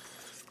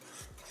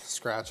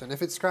scratch. And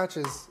if it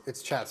scratches,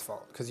 it's Chad's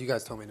fault because you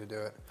guys told me to do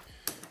it.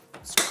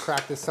 Let's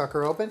crack this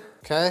sucker open.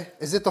 Okay.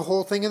 Is it the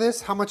whole thing of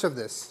this? How much of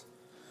this?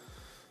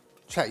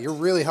 Chat, you're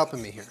really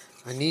helping me here.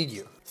 I need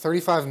you.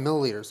 35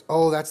 milliliters.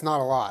 Oh, that's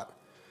not a lot.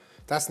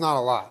 That's not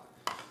a lot.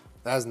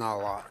 That is not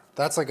a lot.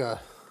 That's like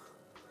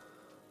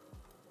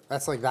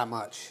that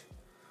much.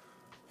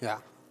 Yeah.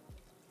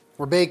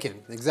 We're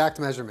baking. Exact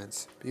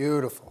measurements.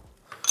 Beautiful.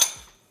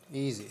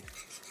 Easy.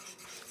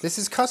 This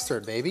is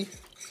custard, baby.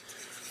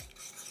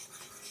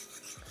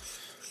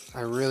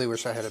 I really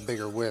wish I had a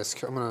bigger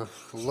whisk. I'm gonna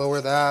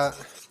lower that.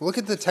 Look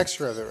at the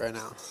texture of it right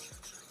now.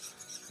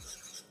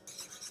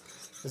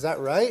 Is that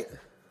right?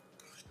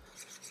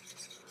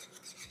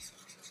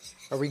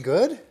 Are we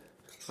good?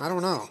 I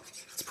don't know.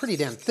 It's pretty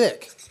damn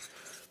thick.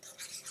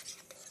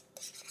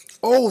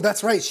 Oh,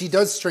 that's right. She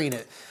does strain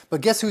it.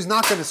 But guess who's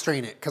not gonna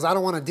strain it? Because I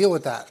don't want to deal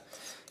with that.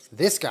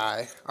 This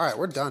guy. All right,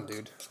 we're done,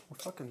 dude. We're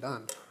fucking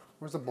done.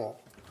 Where's the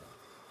bowl?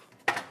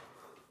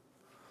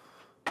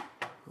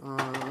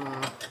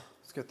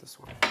 Let's get this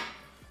one.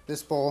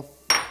 This bowl.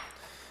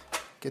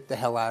 Get the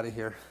hell out of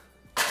here.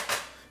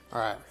 All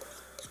right.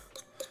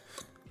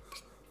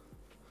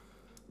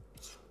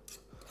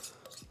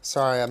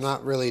 Sorry, I'm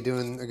not really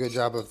doing a good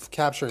job of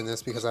capturing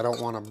this because I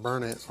don't want to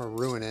burn it or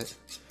ruin it.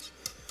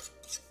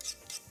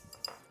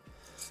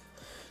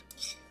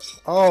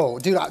 Oh,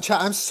 dude,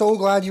 I'm so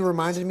glad you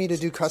reminded me to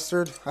do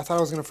custard. I thought I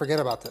was going to forget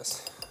about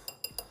this.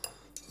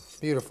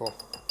 Beautiful.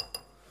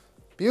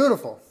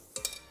 Beautiful.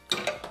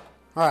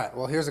 All right,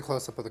 well, here's a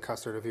close-up of the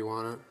custard if you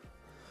want it.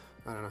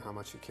 I don't know how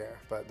much you care,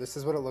 but this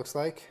is what it looks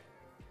like.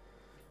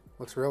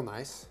 Looks real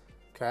nice,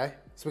 okay?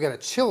 So we gotta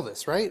chill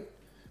this, right?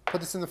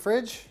 Put this in the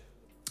fridge.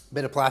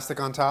 Bit of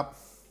plastic on top.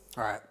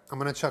 All right, I'm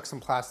gonna chuck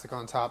some plastic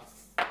on top.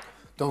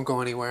 Don't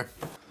go anywhere.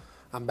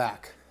 I'm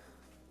back.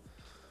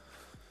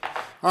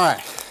 All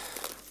right.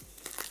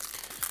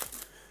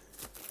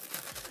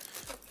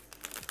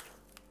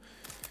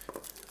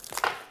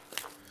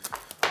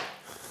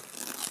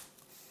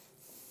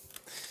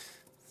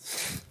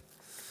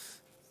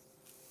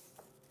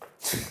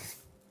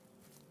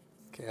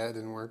 Okay, that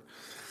didn't work.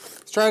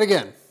 Let's try it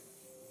again.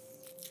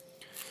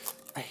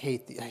 I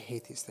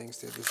hate these things,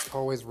 dude. This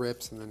always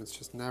rips and then it's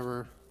just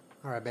never.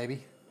 All right,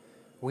 baby.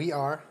 We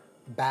are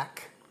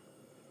back.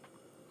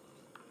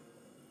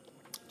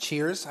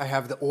 Cheers. I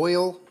have the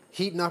oil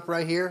heating up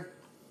right here.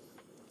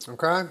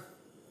 Okay.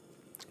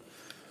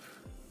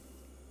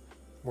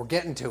 We're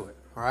getting to it.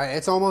 All right.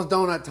 It's almost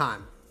donut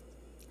time.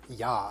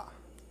 Yeah.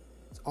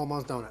 It's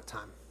almost donut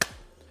time.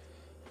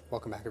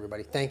 Welcome back,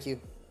 everybody. Thank you.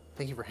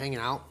 Thank you for hanging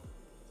out.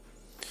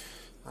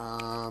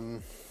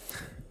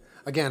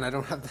 Again, I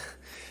don't have the,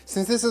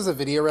 since this is a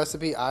video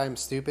recipe, I'm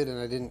stupid and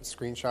I didn't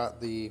screenshot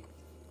the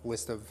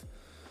list of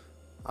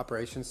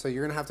operations. So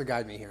you're gonna have to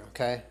guide me here,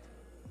 okay?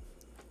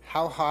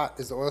 How hot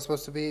is the oil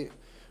supposed to be,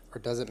 or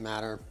does it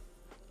matter?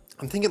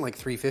 I'm thinking like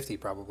 350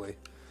 probably.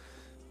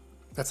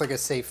 That's like a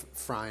safe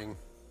frying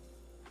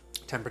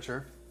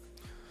temperature.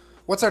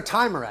 What's our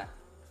timer at?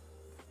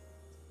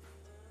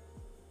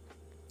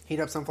 Heat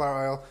up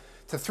sunflower oil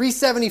to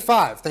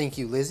 375. Thank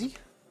you, Lizzie.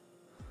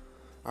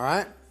 All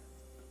right.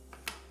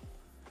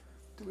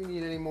 Do we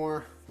need any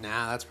more?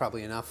 Nah, that's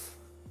probably enough.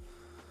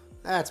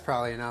 That's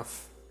probably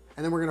enough.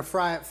 And then we're gonna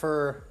fry it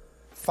for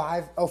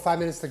 5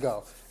 minutes to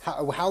go.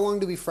 How long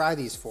do we fry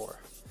these for?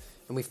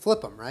 And we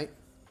flip them, right?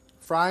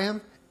 Fry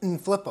them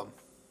and flip them.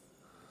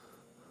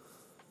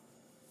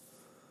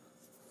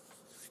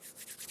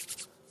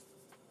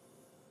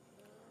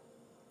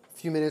 A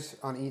few minutes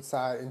on each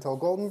side until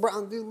golden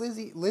brown. Dude,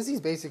 Lizzie's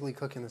basically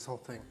cooking this whole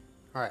thing.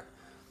 All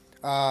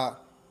right.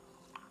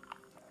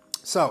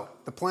 So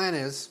the plan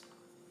is,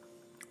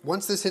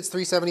 once this hits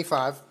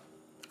 375,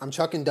 I'm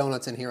chucking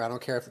donuts in here. I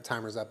don't care if the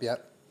timer's up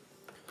yet.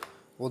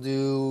 We'll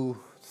do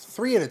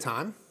 3 at a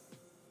time,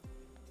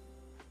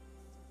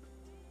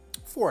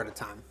 4 at a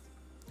time,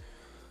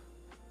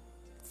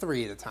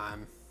 3 at a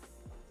time,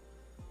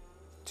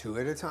 2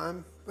 at a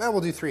time. Well,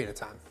 we'll do 3 at a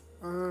time.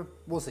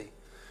 We'll see.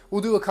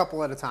 We'll do a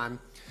couple at a time.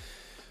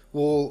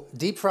 We'll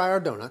deep fry our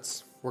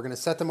donuts. We're gonna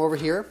set them over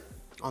here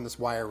on this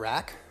wire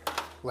rack,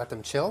 let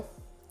them chill.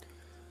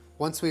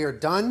 Once we are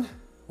done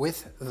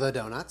with the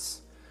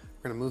donuts,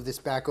 we're gonna move this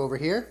back over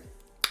here.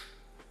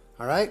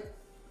 All right?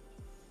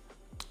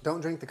 Don't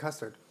drink the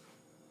custard,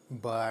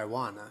 but I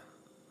wanna.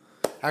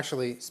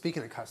 Actually,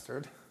 speaking of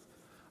custard,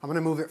 I'm gonna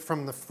move it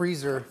from the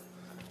freezer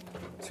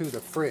to the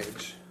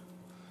fridge.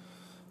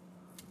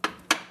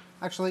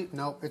 Actually,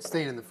 no, it's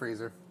staying in the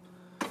freezer.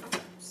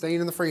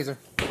 Staying in the freezer.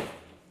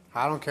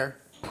 I don't care.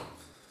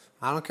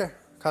 I don't care.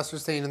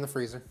 Custard's staying in the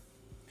freezer.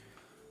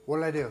 What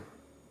did I do?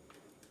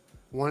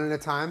 1 at a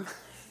time?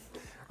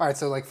 All right,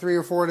 so like 3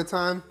 or 4 at a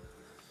time.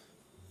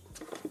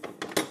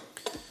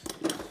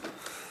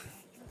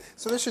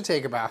 So this should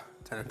take about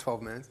 10 or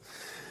 12 minutes.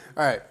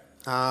 All right,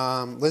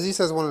 Lizzie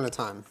says 1 at a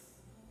time.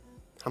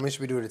 How many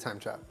should we do at a time,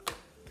 Chop?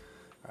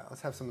 All right,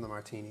 let's have some of the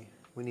martini.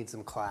 We need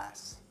some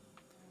class.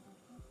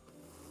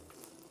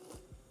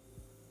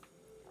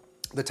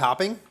 The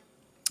topping.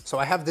 So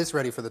I have this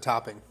ready for the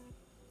topping,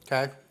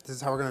 okay? This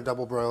is how we're gonna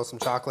double broil some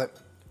chocolate.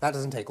 That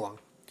doesn't take long.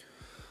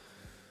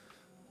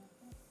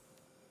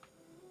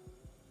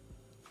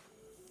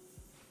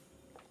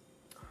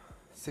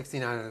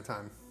 $69 at a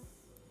time.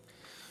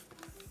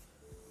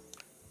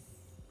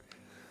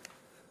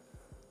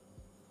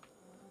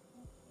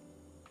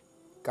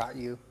 Got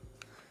you.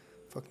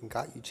 Fucking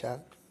got you,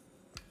 chat.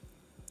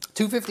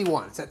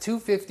 251. It's at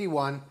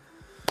 251.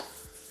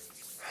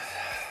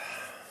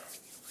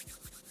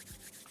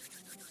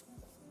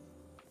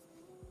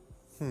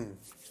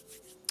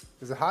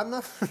 Is it hot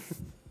enough?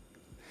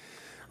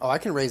 Oh, I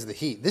can raise the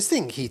heat. This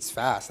thing heats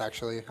fast,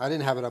 actually. I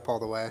didn't have it up all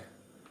the way.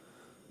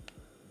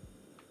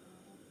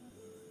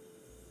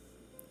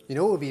 You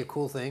know what would be a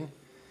cool thing?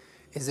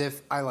 Is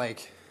if I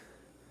like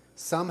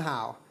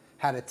somehow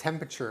had a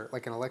temperature,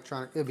 like an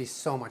electronic, it would be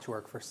so much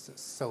work for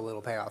so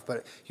little payoff.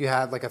 But you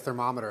had like a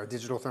thermometer, a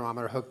digital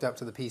thermometer hooked up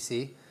to the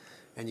PC,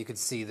 and you could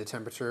see the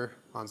temperature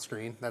on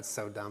screen. That's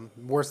so dumb.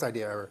 Worst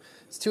idea ever.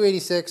 It's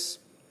 286,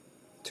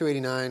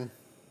 289.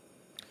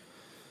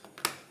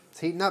 It's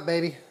heating up,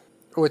 baby.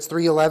 Oh, it's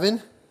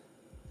 311.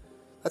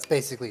 That's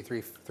basically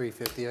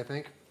 350, I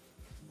think.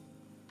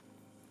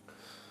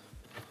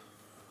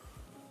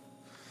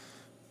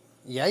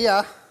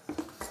 Yeah.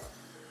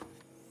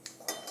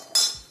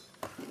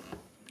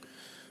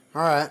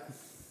 All right.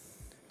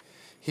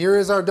 Here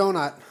is our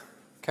donut,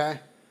 okay?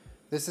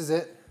 This is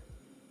it.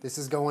 This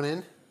is going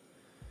in.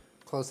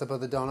 Close up of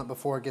the donut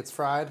before it gets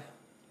fried.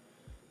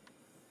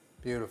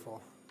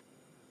 Beautiful.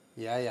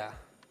 Yeah.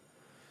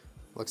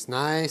 Looks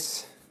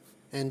nice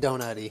and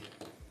donutty,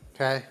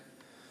 okay?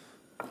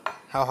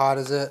 How hot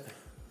is it?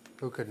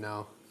 Who could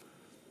know?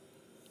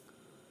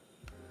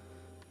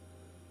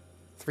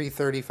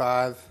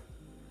 335.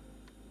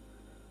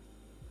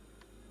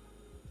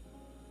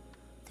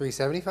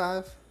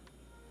 375?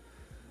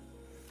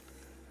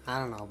 I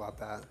don't know about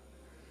that.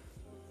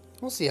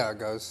 We'll see how it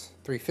goes.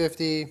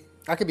 350.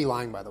 I could be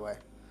lying, by the way.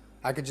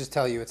 I could just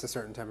tell you it's a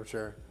certain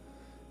temperature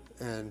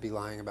and be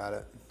lying about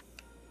it.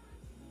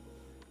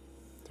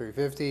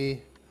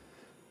 350.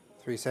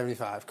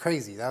 375.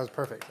 Crazy. That was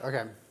perfect.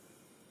 Okay.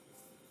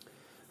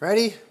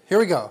 Ready? Here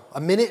we go.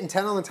 1 minute and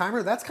 10 on the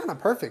timer. That's kind of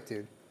perfect,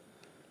 dude.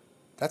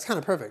 That's kind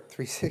of perfect.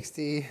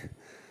 360.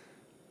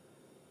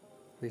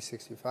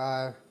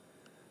 365.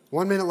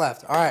 1 minute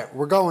left. All right,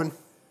 we're going.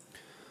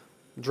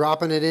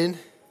 Dropping it in.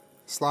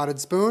 Slotted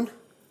spoon.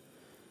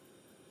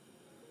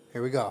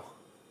 Here we go.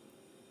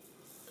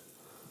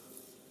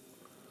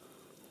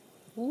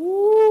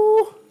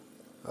 Ooh.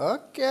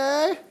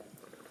 Okay.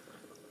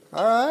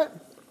 All right.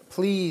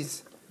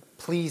 Please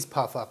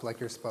puff up like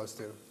you're supposed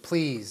to.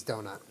 Please,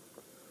 donut.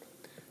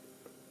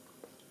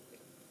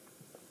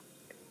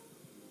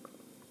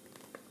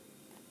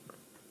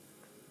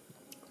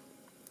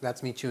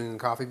 That's me chewing a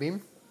coffee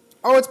bean.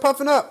 Oh, it's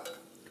puffing up.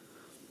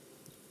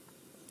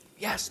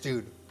 Yes,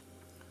 dude.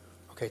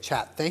 Okay,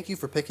 chat, thank you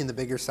for picking the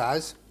bigger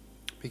size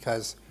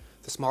because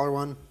the smaller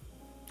one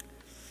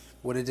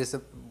would have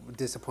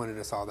disappointed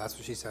us all. That's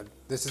what she said.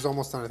 This is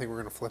almost done. I think we're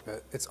going to flip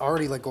it. It's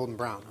already like golden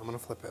brown. I'm going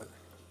to flip it.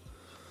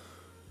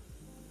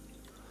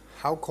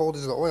 How cold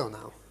is the oil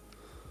now?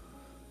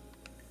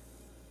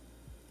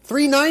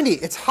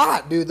 390. It's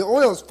hot, dude. The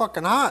oil is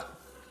fucking hot.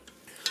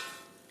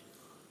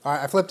 All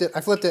right, I flipped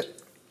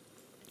it.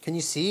 Can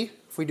you see?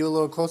 If we do a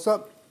little close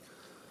up.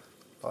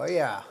 Oh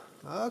yeah,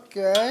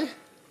 okay.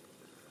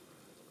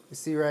 You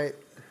see right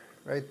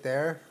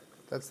there?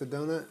 That's the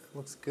donut.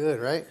 Looks good,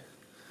 right?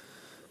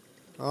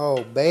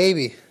 Oh,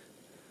 baby.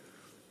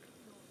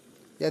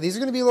 Yeah, these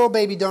are gonna be little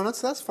baby donuts,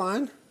 so that's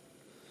fine.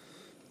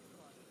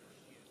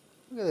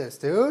 Look at this,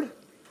 dude.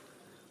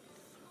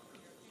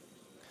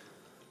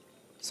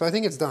 So I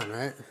think it's done,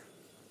 right?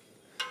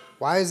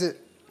 Why is it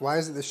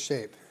this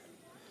shape?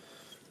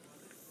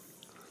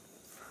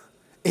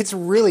 It's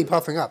really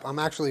puffing up. I'm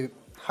actually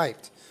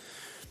hyped.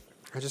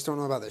 I just don't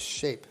know about this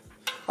shape.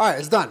 All right,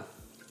 it's done.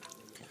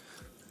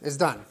 It's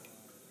done.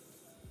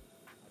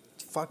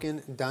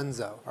 Fucking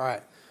donezo. All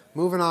right,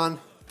 moving on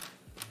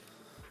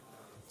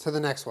to the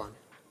next one.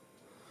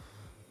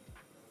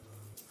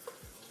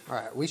 All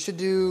right, we should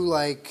do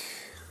like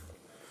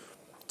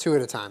 2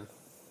 at a time.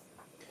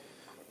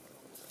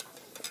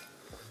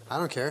 I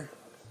don't care.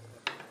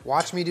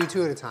 Watch me do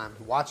 2 at a time.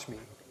 Watch me.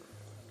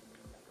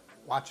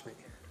 Watch me.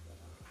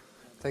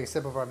 Take a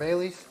sip of our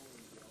Baileys.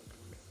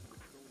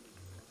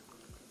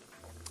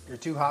 You're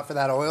too hot for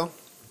that oil.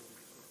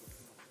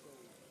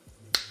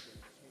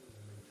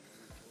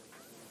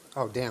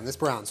 Oh, damn, this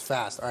brown's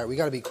fast. All right, we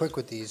got to be quick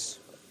with these.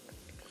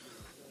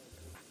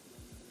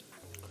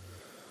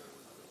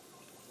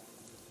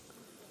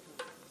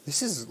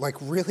 This is like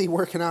really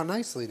working out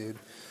nicely, dude.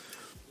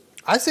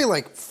 I'd say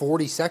like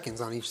 40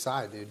 seconds on each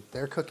side, dude.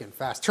 They're cooking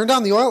fast. Turn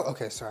down the oil.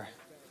 Okay, sorry.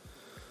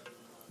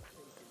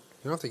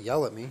 You don't have to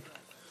yell at me.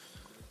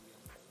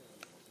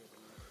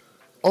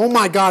 Oh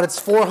my God, it's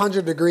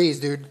 400 degrees,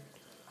 dude.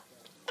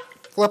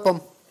 Flip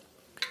them.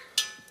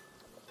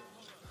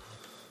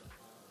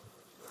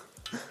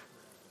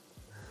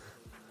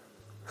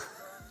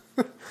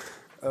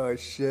 Oh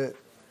shit.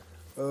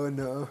 Oh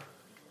no.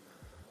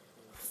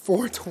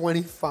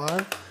 425. All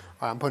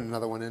right, I'm putting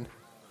another one in.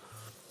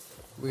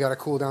 We gotta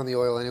cool down the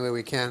oil any way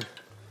we can.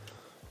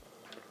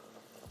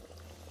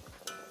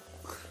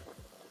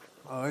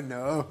 Oh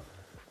no.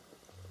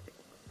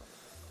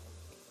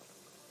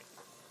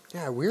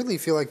 Yeah, I weirdly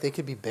feel like they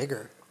could be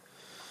bigger.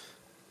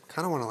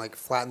 Kind of want to like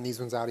flatten these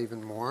ones out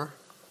even more.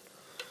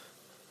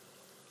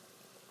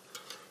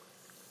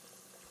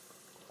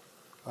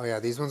 Oh yeah,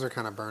 these ones are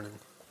kind of burning.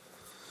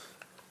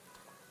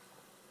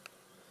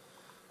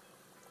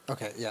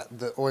 Okay, yeah,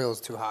 the oil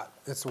is too hot.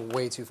 It's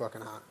way too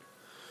fucking hot.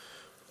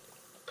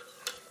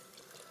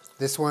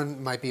 This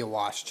one might be a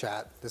wash,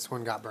 chat. This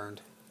one got burned.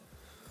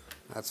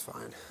 That's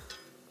fine.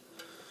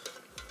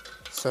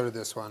 So did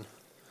this one.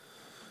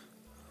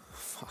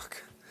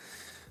 Fuck.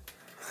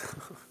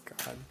 Oh,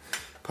 God.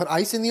 Put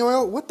ice in the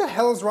oil? What the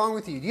hell is wrong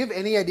with you? Do you have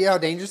any idea how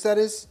dangerous that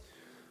is?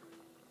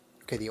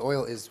 Okay, the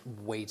oil is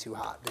way too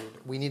hot,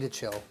 dude. We need to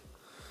chill.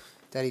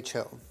 Daddy,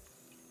 chill.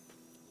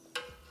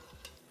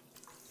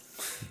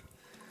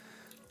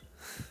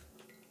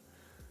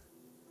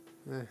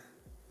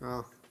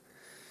 Well,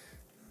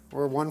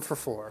 we're 1 for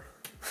 4.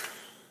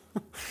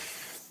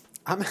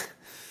 I'm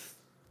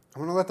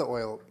gonna let the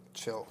oil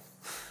chill.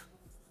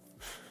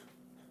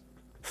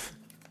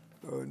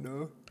 Oh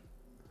no.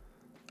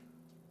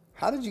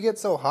 How did you get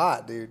so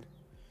hot, dude?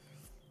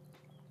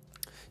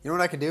 You know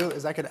what I could do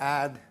is I could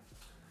add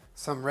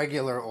some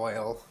regular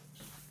oil.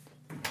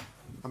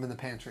 I'm in the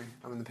pantry.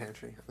 I'm in the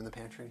pantry. I'm in the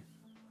pantry.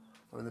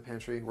 I'm in the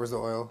pantry. Where's the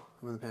oil?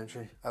 I'm in the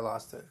pantry. I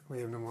lost it.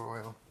 We have no more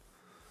oil.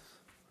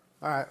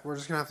 All right, we're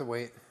just gonna have to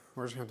wait.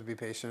 We're just gonna have to be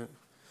patient.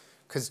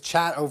 Because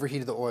chat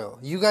overheated the oil.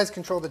 You guys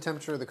control the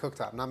temperature of the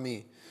cooktop, not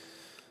me.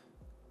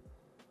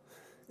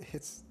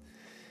 It's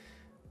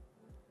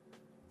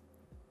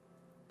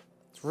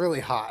really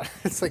hot.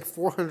 It's like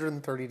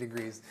 430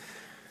 degrees.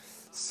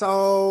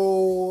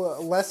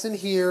 So, lesson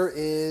here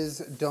is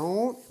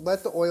don't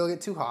let the oil get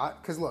too hot.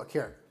 Because look,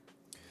 here.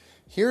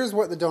 Here's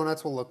what the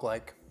donuts will look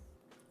like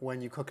when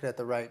you cook it at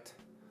the right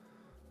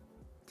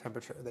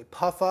temperature. They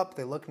puff up,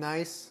 they look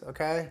nice,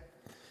 okay?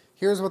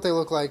 Here's what they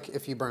look like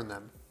if you burn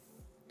them.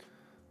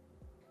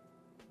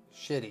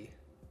 Shitty.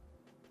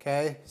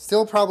 Okay?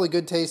 Still probably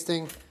good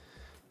tasting,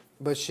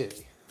 but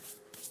shitty.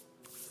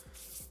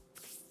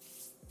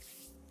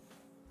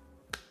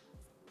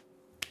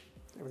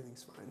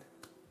 Everything's fine.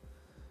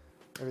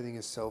 Everything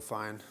is so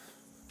fine.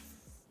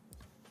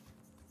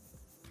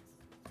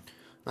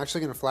 I'm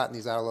actually going to flatten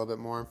these out a little bit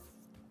more.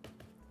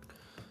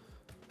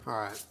 All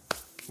right.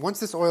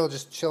 Once this oil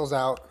just chills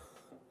out,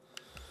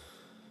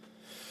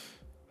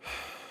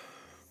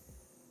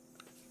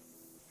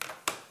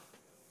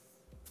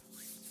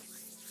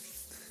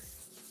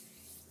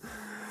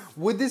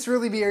 would this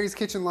really be Aries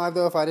Kitchen Live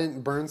though if I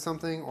didn't burn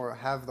something or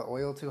have the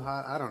oil too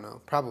hot? I don't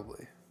know.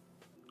 Probably.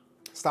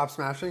 Stop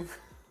smashing.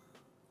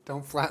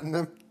 Don't flatten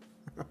them.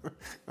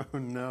 Oh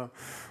no.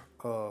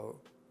 Oh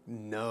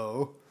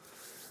no.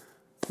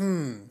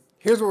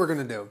 Here's what we're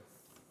gonna do.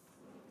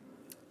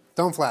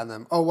 Don't flatten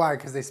them. Oh, why?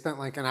 Because they spent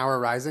like an hour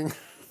rising?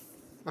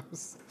 Oh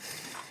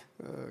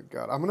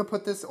God. I'm gonna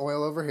put this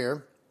oil over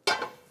here.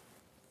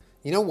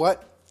 You know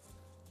what?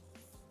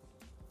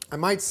 I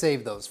might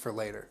save those for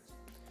later.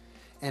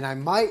 And I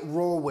might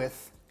roll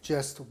with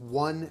just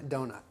one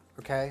donut,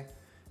 okay?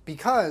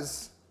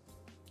 Because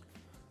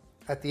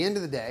at the end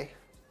of the day,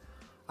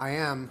 I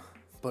am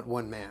but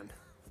one man,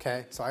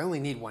 okay? So I only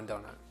need one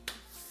donut,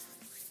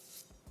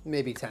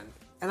 maybe 10.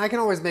 And I can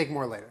always make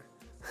more later.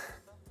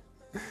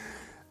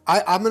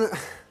 I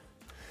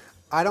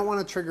don't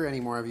want to trigger any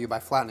more of you by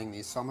flattening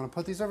these, so I'm gonna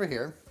put these over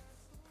here.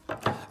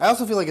 I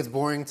also feel like it's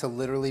boring to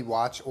literally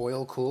watch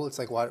oil cool. It's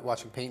like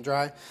watching paint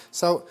dry.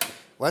 So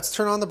let's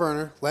turn on the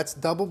burner. Let's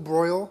double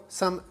broil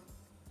some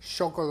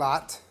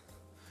chocolat.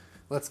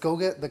 Let's go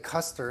get the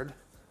custard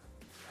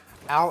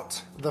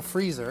out the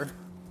freezer.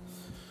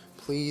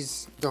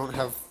 Please don't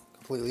have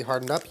completely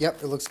hardened up.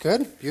 Yep, it looks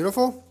good.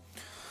 Beautiful.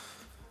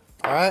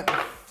 All right.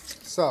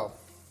 So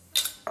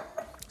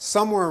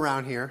somewhere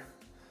around here,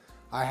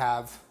 I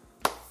have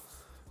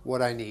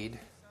what I need.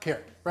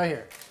 Here, right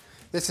here.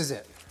 This is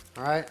it.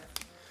 All right.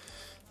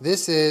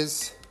 This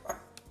used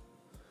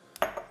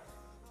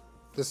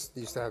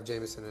to have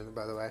Jameson in it,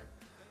 by the way.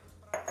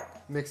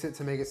 Mix it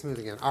to make it smooth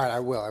again. All right, I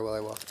will.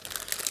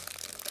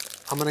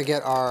 I'm gonna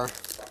get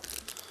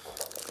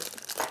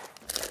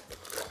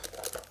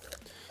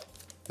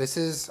this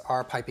is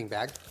our piping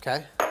bag,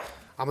 okay?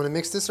 I'm gonna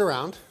mix this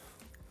around.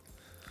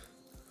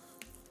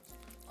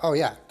 Oh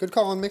yeah, good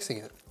call on mixing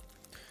it.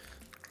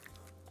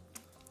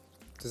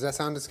 Does that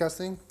sound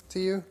disgusting to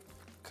you?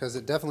 Because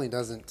it definitely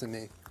doesn't to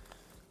me.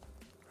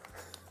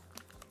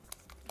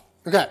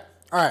 Okay,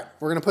 all right,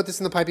 we're gonna put this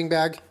in the piping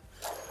bag.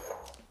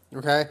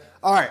 Okay,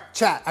 all right,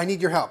 chat, I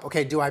need your help.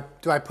 Okay, do I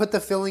put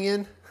the filling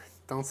in?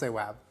 Don't say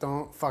WAP,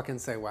 don't fucking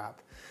say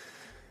WAP.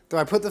 Do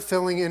I put the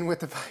filling in with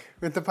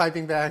the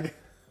piping bag?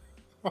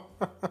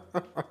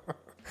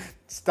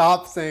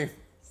 Stop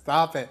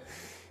it.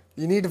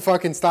 You need to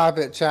fucking stop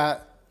it,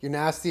 chat. You're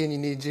nasty and you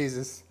need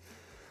Jesus.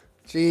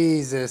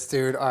 Jesus,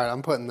 dude. All right,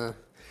 I'm putting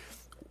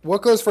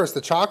what goes first,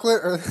 the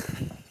chocolate or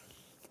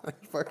I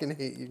fucking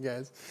hate you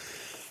guys.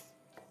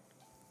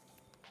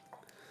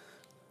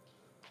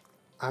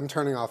 I'm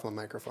turning off my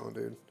microphone,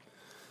 dude.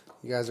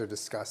 You guys are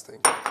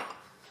disgusting.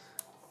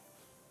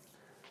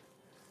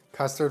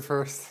 Custard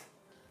first.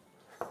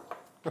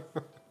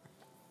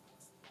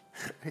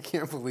 I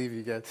can't believe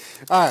you guys.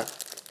 All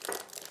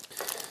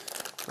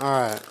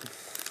right.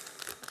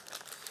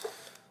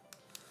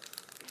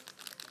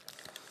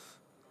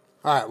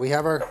 All right, we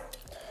have our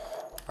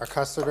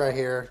custard right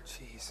here.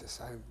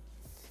 Jesus, I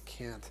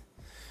can't.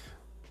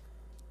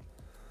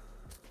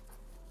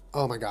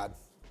 Oh my God.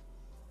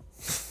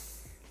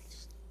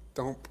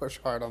 Don't push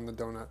hard on the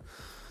donut.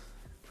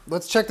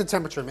 Let's check the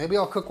temperature. Maybe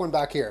I'll cook one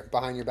back here,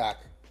 behind your back.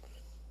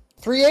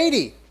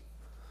 380.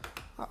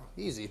 Oh,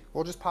 easy.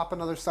 We'll just pop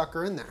another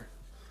sucker in there.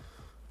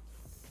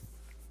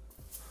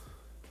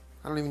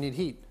 I don't even need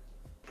heat.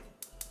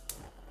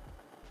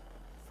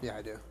 Yeah,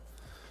 I do.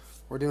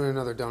 We're doing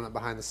another donut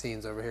behind the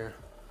scenes over here.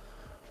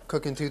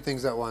 Cooking two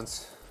things at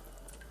once.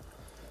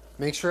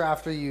 Make sure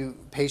after you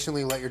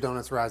patiently let your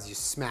donuts rise, you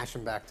smash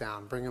them back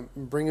down.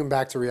 Bring them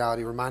back to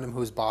reality. Remind them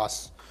who's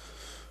boss.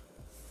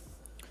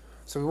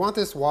 So we want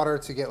this water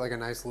to get like a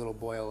nice little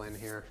boil in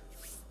here.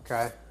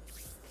 Okay?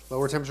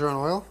 Lower temperature on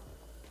oil.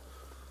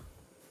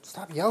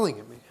 Stop yelling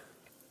at me.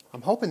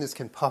 I'm hoping this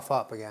can puff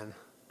up again.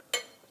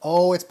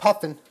 Oh, it's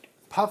puffing.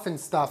 Puffing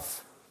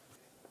stuff.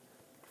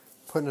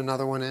 Putting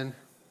another one in.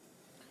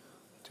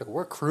 Dude,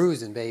 we're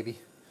cruising, baby.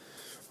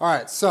 All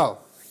right, so.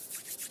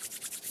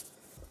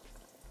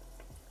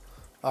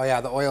 Oh yeah,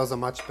 the oil's a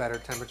much better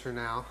temperature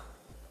now.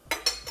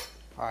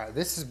 All right,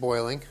 this is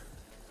boiling.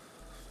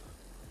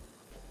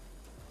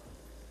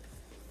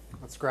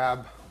 Let's grab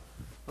a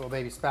little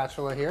baby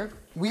spatula here.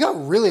 We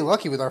got really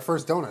lucky with our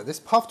first donut. This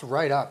puffed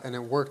right up and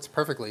it worked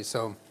perfectly.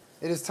 So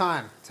it is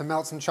time to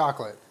melt some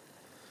chocolate.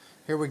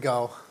 Here we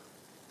go.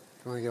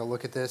 You want to get a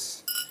look at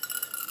this?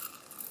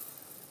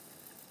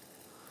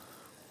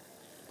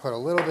 Put a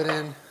little bit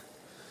in,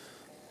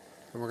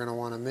 and we're going to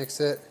want to mix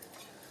it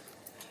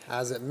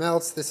as it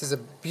melts. This is a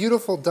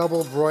beautiful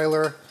double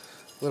broiler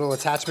little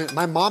attachment.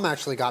 My mom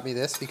actually got me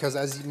this because,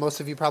 as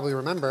most of you probably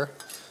remember,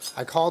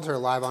 I called her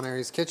live on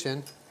Aries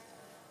Kitchen,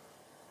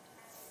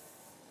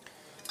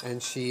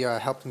 and she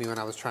helped me when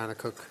I was trying to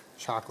cook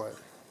chocolate.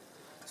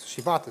 So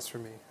she bought this for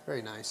me.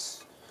 Very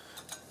nice.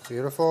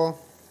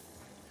 Beautiful.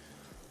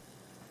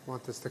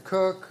 Want this to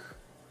cook.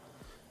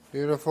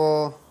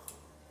 Beautiful.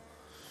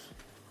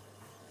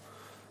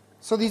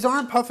 So these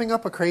aren't puffing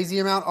up a crazy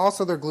amount.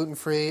 Also, they're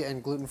gluten-free,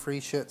 and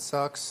gluten-free shit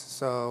sucks.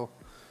 So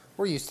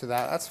we're used to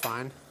that. That's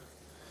fine.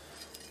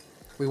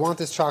 We want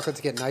this chocolate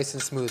to get nice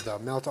and smooth, though.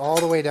 Melt all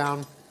the way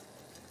down.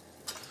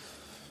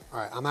 All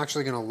right, I'm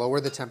actually going to lower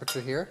the temperature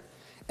here.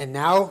 And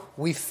now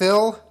we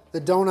fill the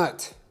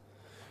donut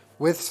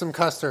with some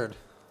custard.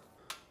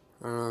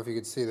 I don't know if you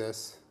could see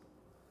this.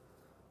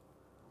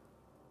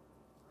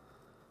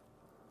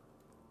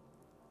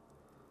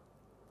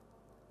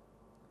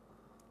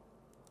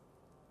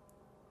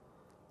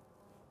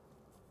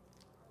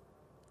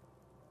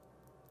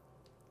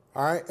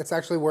 All right, it's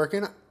actually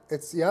working.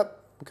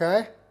 Yep,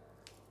 okay.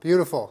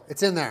 Beautiful,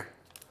 it's in there.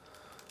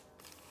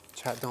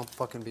 Chat, don't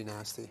fucking be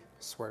nasty, I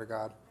swear to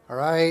God. All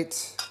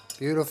right,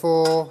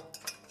 beautiful.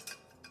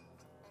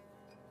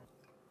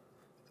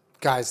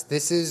 Guys,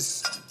 this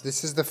is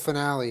the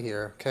finale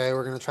here, okay?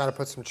 We're gonna try to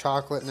put some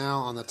chocolate now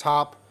on the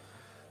top.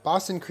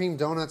 Boston cream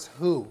donuts,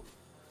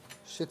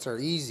 shits are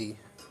easy.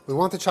 We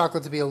want the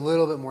chocolate to be a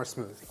little bit more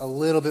smooth, a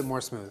little bit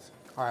more smooth.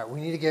 All right, we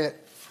need to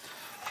get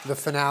the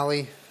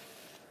finale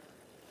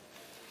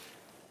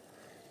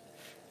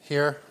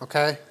here,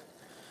 okay?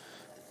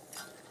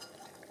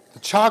 The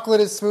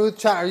chocolate is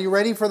smooth. Are you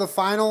ready for the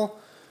final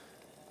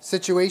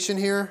situation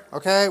here?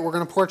 Okay, we're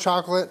gonna pour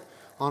chocolate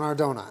on our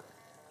donut.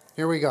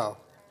 Here we go.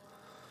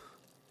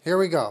 Here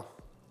we go.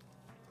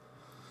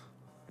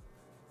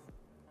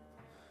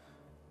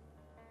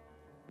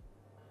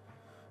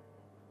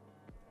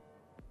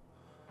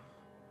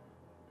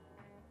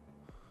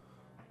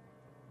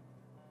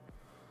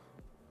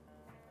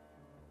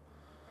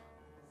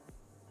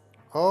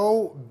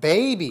 Oh,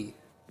 baby.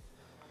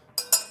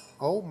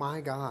 Oh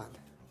my God.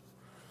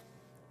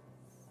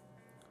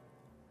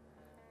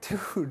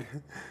 Dude,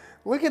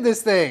 look at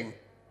this thing.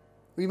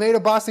 We made a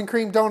Boston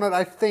cream donut,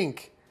 I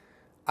think.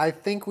 I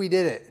think we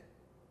did it.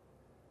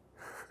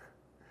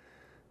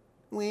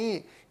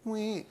 Wait,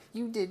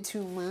 you did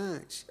too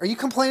much. Are you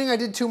complaining I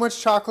did too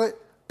much chocolate?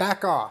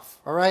 Back off,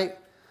 all right?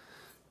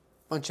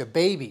 Bunch of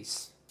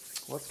babies.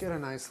 Let's get a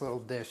nice little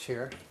dish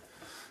here.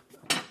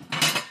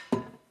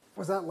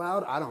 Was that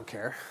loud? I don't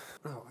care.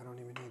 Oh, I don't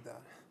even need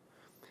that.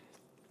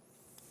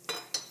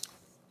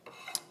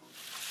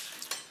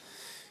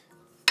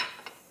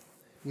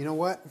 You know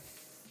what?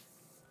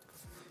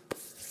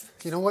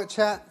 You know what,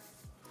 chat?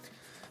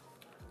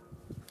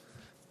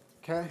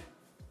 Okay?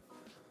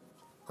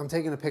 I'm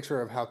taking a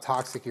picture of how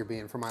toxic you're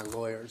being for my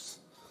lawyers.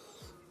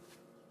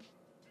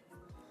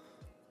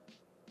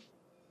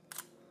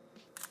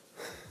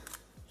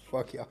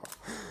 Fuck y'all.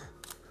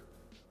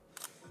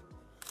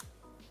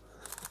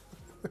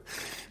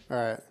 All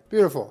right,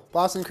 beautiful.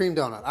 Boston cream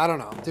donut. I don't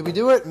know. Did we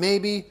do it?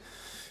 Maybe.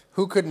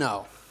 Who could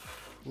know?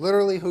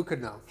 Literally, who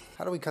could know?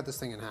 How do we cut this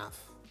thing in half?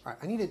 All right,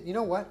 I need it. You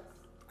know what?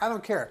 I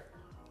don't care.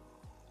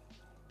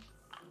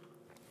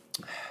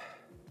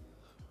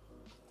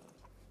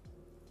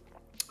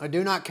 I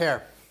do not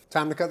care.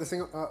 Time to cut this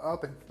thing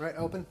open, right?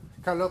 Open.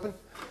 Cut it open.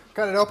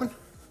 Cut it open.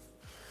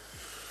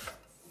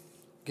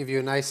 Give you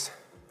a nice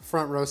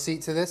front row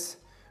seat to this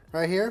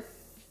right here.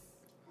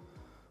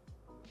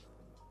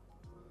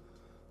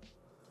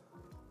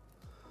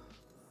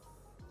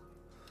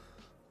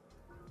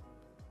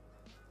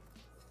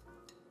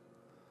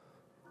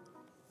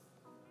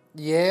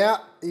 Yeah,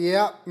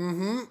 yeah,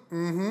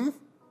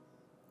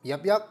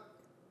 Yep.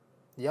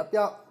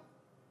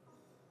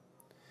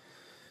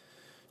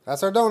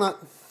 That's our donut.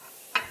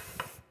 I'm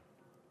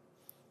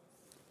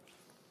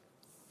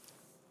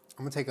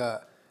gonna take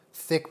a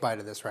thick bite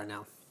of this right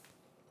now.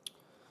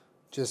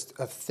 Just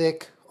a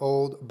thick,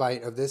 old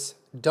bite of this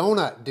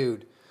donut,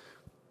 dude.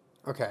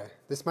 Okay,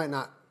 this might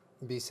not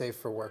be safe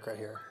for work right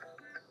here.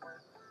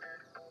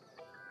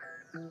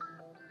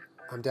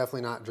 I'm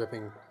definitely not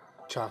dripping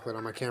chocolate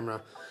on my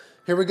camera.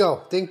 Here we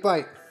go, think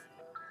bite.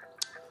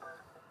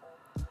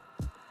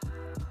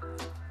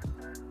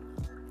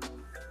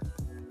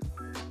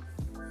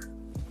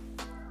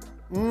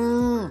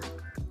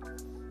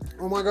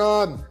 Oh my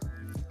God.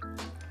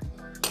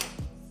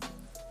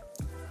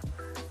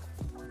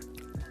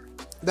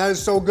 That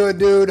is so good,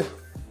 dude.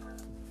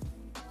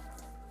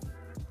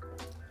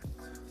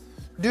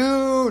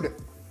 Dude.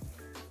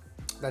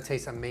 That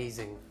tastes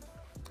amazing.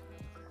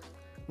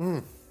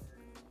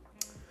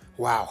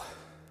 Wow.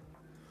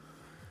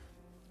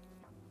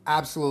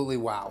 Absolutely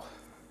wow.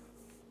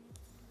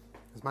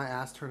 Is my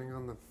ass turning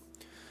on the...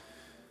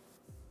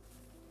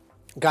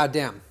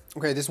 Goddamn.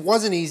 Okay, this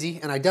wasn't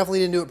easy, and I definitely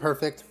didn't do it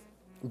perfect.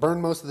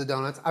 Burned most of the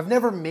donuts. I've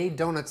never made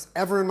donuts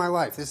ever in my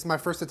life. This is my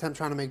first attempt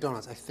trying to make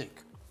donuts, I think.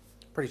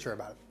 Pretty sure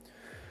about it.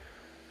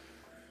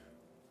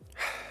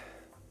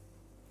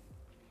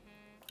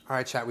 All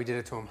right, chat, we did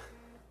it to him.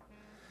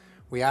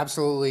 We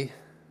absolutely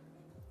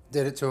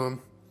did it to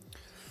him.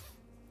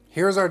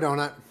 Here's our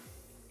donut.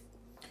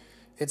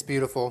 It's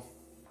beautiful.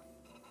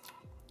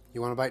 You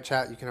want a bite,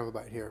 chat? You can have a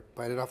bite. Here,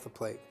 bite it off the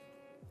plate.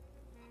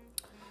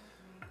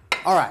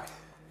 All right,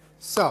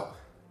 so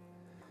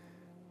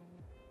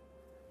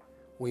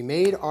we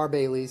made our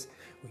Baileys.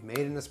 We made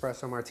an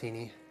espresso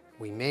martini.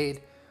 We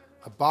made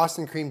a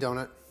Boston cream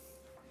donut.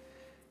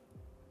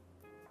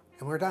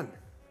 And we're done.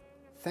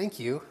 Thank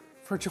you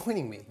for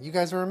joining me. You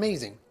guys are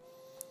amazing.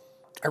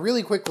 I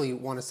really quickly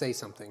want to say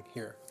something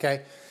here,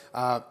 okay?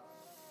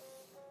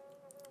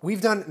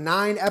 We've done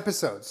 9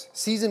 episodes.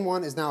 Season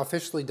 1 is now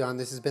officially done.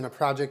 This has been a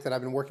project that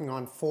I've been working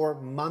on for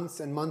months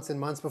and months and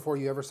months before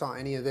you ever saw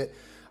any of it.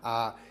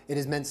 It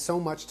has meant so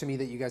much to me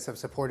that you guys have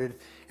supported,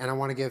 and I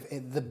want to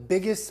give the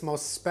biggest,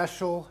 most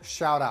special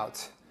shout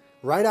out.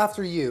 Right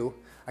after you,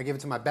 I give it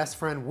to my best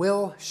friend,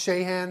 Will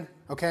Shahan,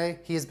 okay?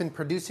 He has been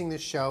producing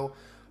this show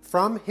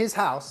from his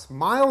house,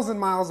 miles and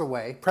miles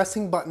away,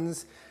 pressing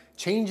buttons,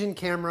 changing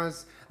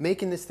cameras,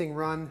 making this thing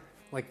run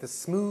like the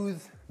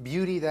smooth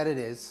beauty that it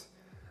is.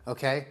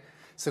 Okay,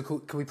 so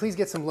can we please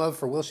get some love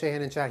for Will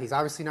Shahan in chat? He's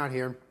obviously not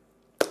here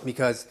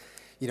because,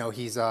 you know,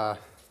 he's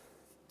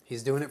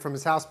doing it from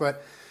his house,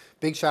 but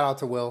big shout out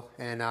to Will,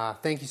 and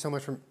thank you so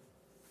much for...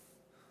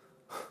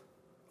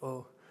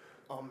 Oh.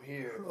 I'm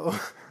here.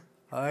 Oh.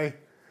 Hi.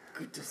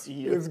 Good to see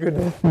you. It's good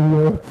to see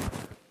you.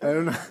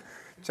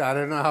 I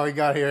don't know how he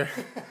got here.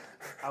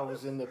 I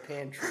was in the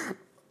pantry.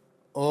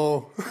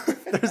 Oh,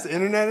 there's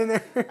internet in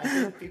there? I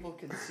think people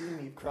can see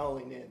me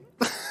crawling in.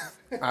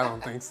 I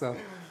don't think so.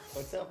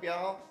 What's up,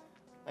 y'all?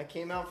 I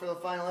came out for the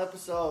final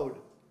episode.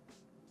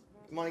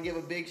 I want to give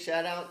a big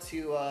shout out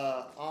to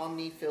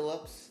Omni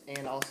Phillips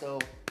and also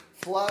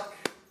Fluck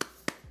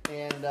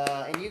and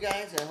you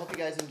guys. I hope you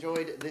guys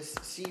enjoyed this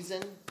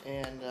season,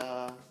 and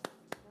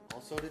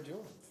also to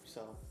Julien.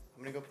 So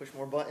I'm gonna go push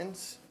more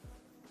buttons,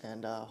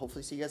 and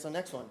hopefully see you guys on the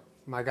next one.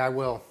 My guy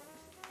Will.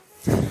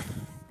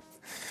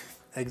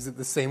 Exit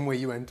the same way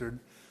you entered.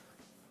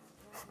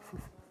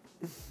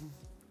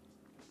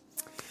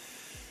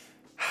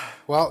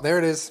 Well, there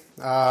it is.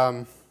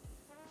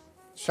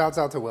 Shouts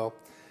out to Will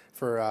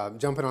for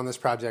jumping on this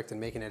project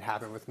and making it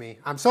happen with me.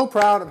 I'm so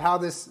proud of how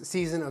this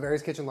season of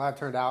Aries Kitchen Live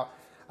turned out.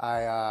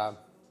 I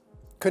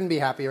couldn't be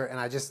happier, and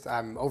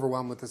I'm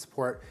overwhelmed with the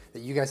support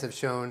that you guys have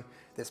shown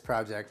this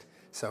project.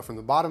 So from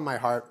the bottom of my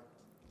heart,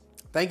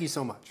 thank you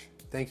so much.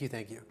 Thank you,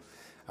 thank you.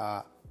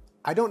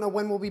 I don't know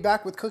when we'll be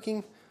back with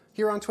cooking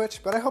here on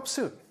Twitch, but I hope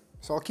soon.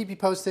 So I'll keep you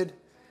posted,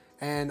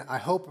 and I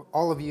hope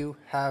all of you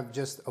have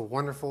just a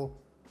wonderful,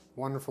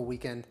 wonderful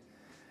weekend.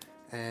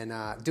 And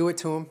do it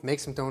to them, make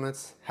some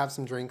donuts, have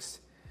some drinks,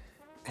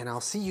 and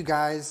I'll see you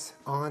guys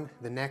on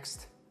the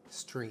next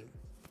stream.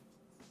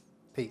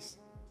 Peace.